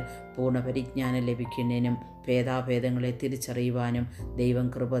സന്നിധിയിൽ പൂർണ്ണ പരിജ്ഞാനം ലഭിക്കുന്നതിനും ഭേദാഭേദങ്ങളെ തിരിച്ചറിയുവാനും ദൈവം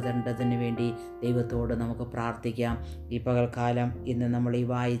കൃപ തരേണ്ടതിന് വേണ്ടി ദൈവത്തോട് നമുക്ക് പ്രാർത്ഥിക്കാം. ഈ പകൽക്കാലം ഇന്ന് നമ്മൾ ഈ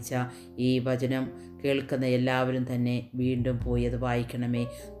വായിച്ച ഈ വചനം കേൾക്കുന്ന എല്ലാവരും തന്നെ വീണ്ടും പോയി അത് വായിക്കണമേ.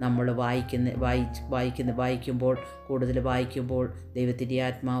 നമ്മൾ വായിക്കുമ്പോൾ കൂടുതൽ വായിക്കുമ്പോൾ ദൈവത്തിൻ്റെ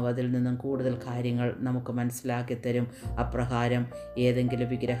ആത്മാവ് അതിൽ നിന്നും കൂടുതൽ കാര്യങ്ങൾ നമുക്ക് മനസ്സിലാക്കി തരും. അപ്രകാരം ഏതെങ്കിലും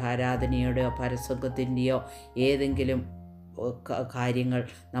വിഗ്രഹാരാധനയുടെയോ പരസംഗത്തിൻ്റെയോ ഏതെങ്കിലും കാര്യങ്ങൾ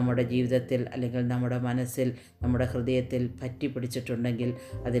നമ്മുടെ ജീവിതത്തിൽ അല്ലെങ്കിൽ നമ്മുടെ മനസ്സിൽ, നമ്മുടെ ഹൃദയത്തിൽ പറ്റി പിടിച്ചിട്ടുണ്ടെങ്കിൽ,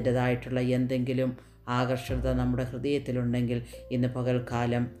 അതിൻ്റേതായിട്ടുള്ള എന്തെങ്കിലും ആകർഷണത നമ്മുടെ ഹൃദയത്തിലുണ്ടെങ്കിൽ ഇന്ന്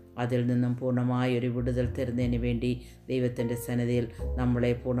പകൽക്കാലം അതിൽ നിന്നും പൂർണ്ണമായൊരു വിടുതൽ തരുന്നതിന് വേണ്ടി ദൈവത്തിൻ്റെ സന്നിധിയിൽ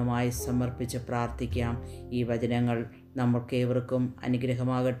നമ്മളെ പൂർണ്ണമായി സമർപ്പിച്ച് പ്രാർത്ഥിക്കാം. ഈ വചനങ്ങൾ നമ്മൾക്കേവർക്കും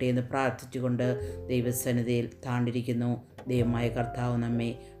അനുഗ്രഹമാകട്ടെ എന്ന് പ്രാർത്ഥിച്ചുകൊണ്ട് ദൈവസന്നിധിയിൽ താണ്ടിരിക്കുന്നു. ദൈവമായ കർത്താവ് നമ്മെ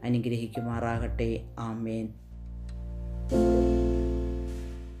അനുഗ്രഹിക്കുമാറാകട്ടെ. ആമേൻ.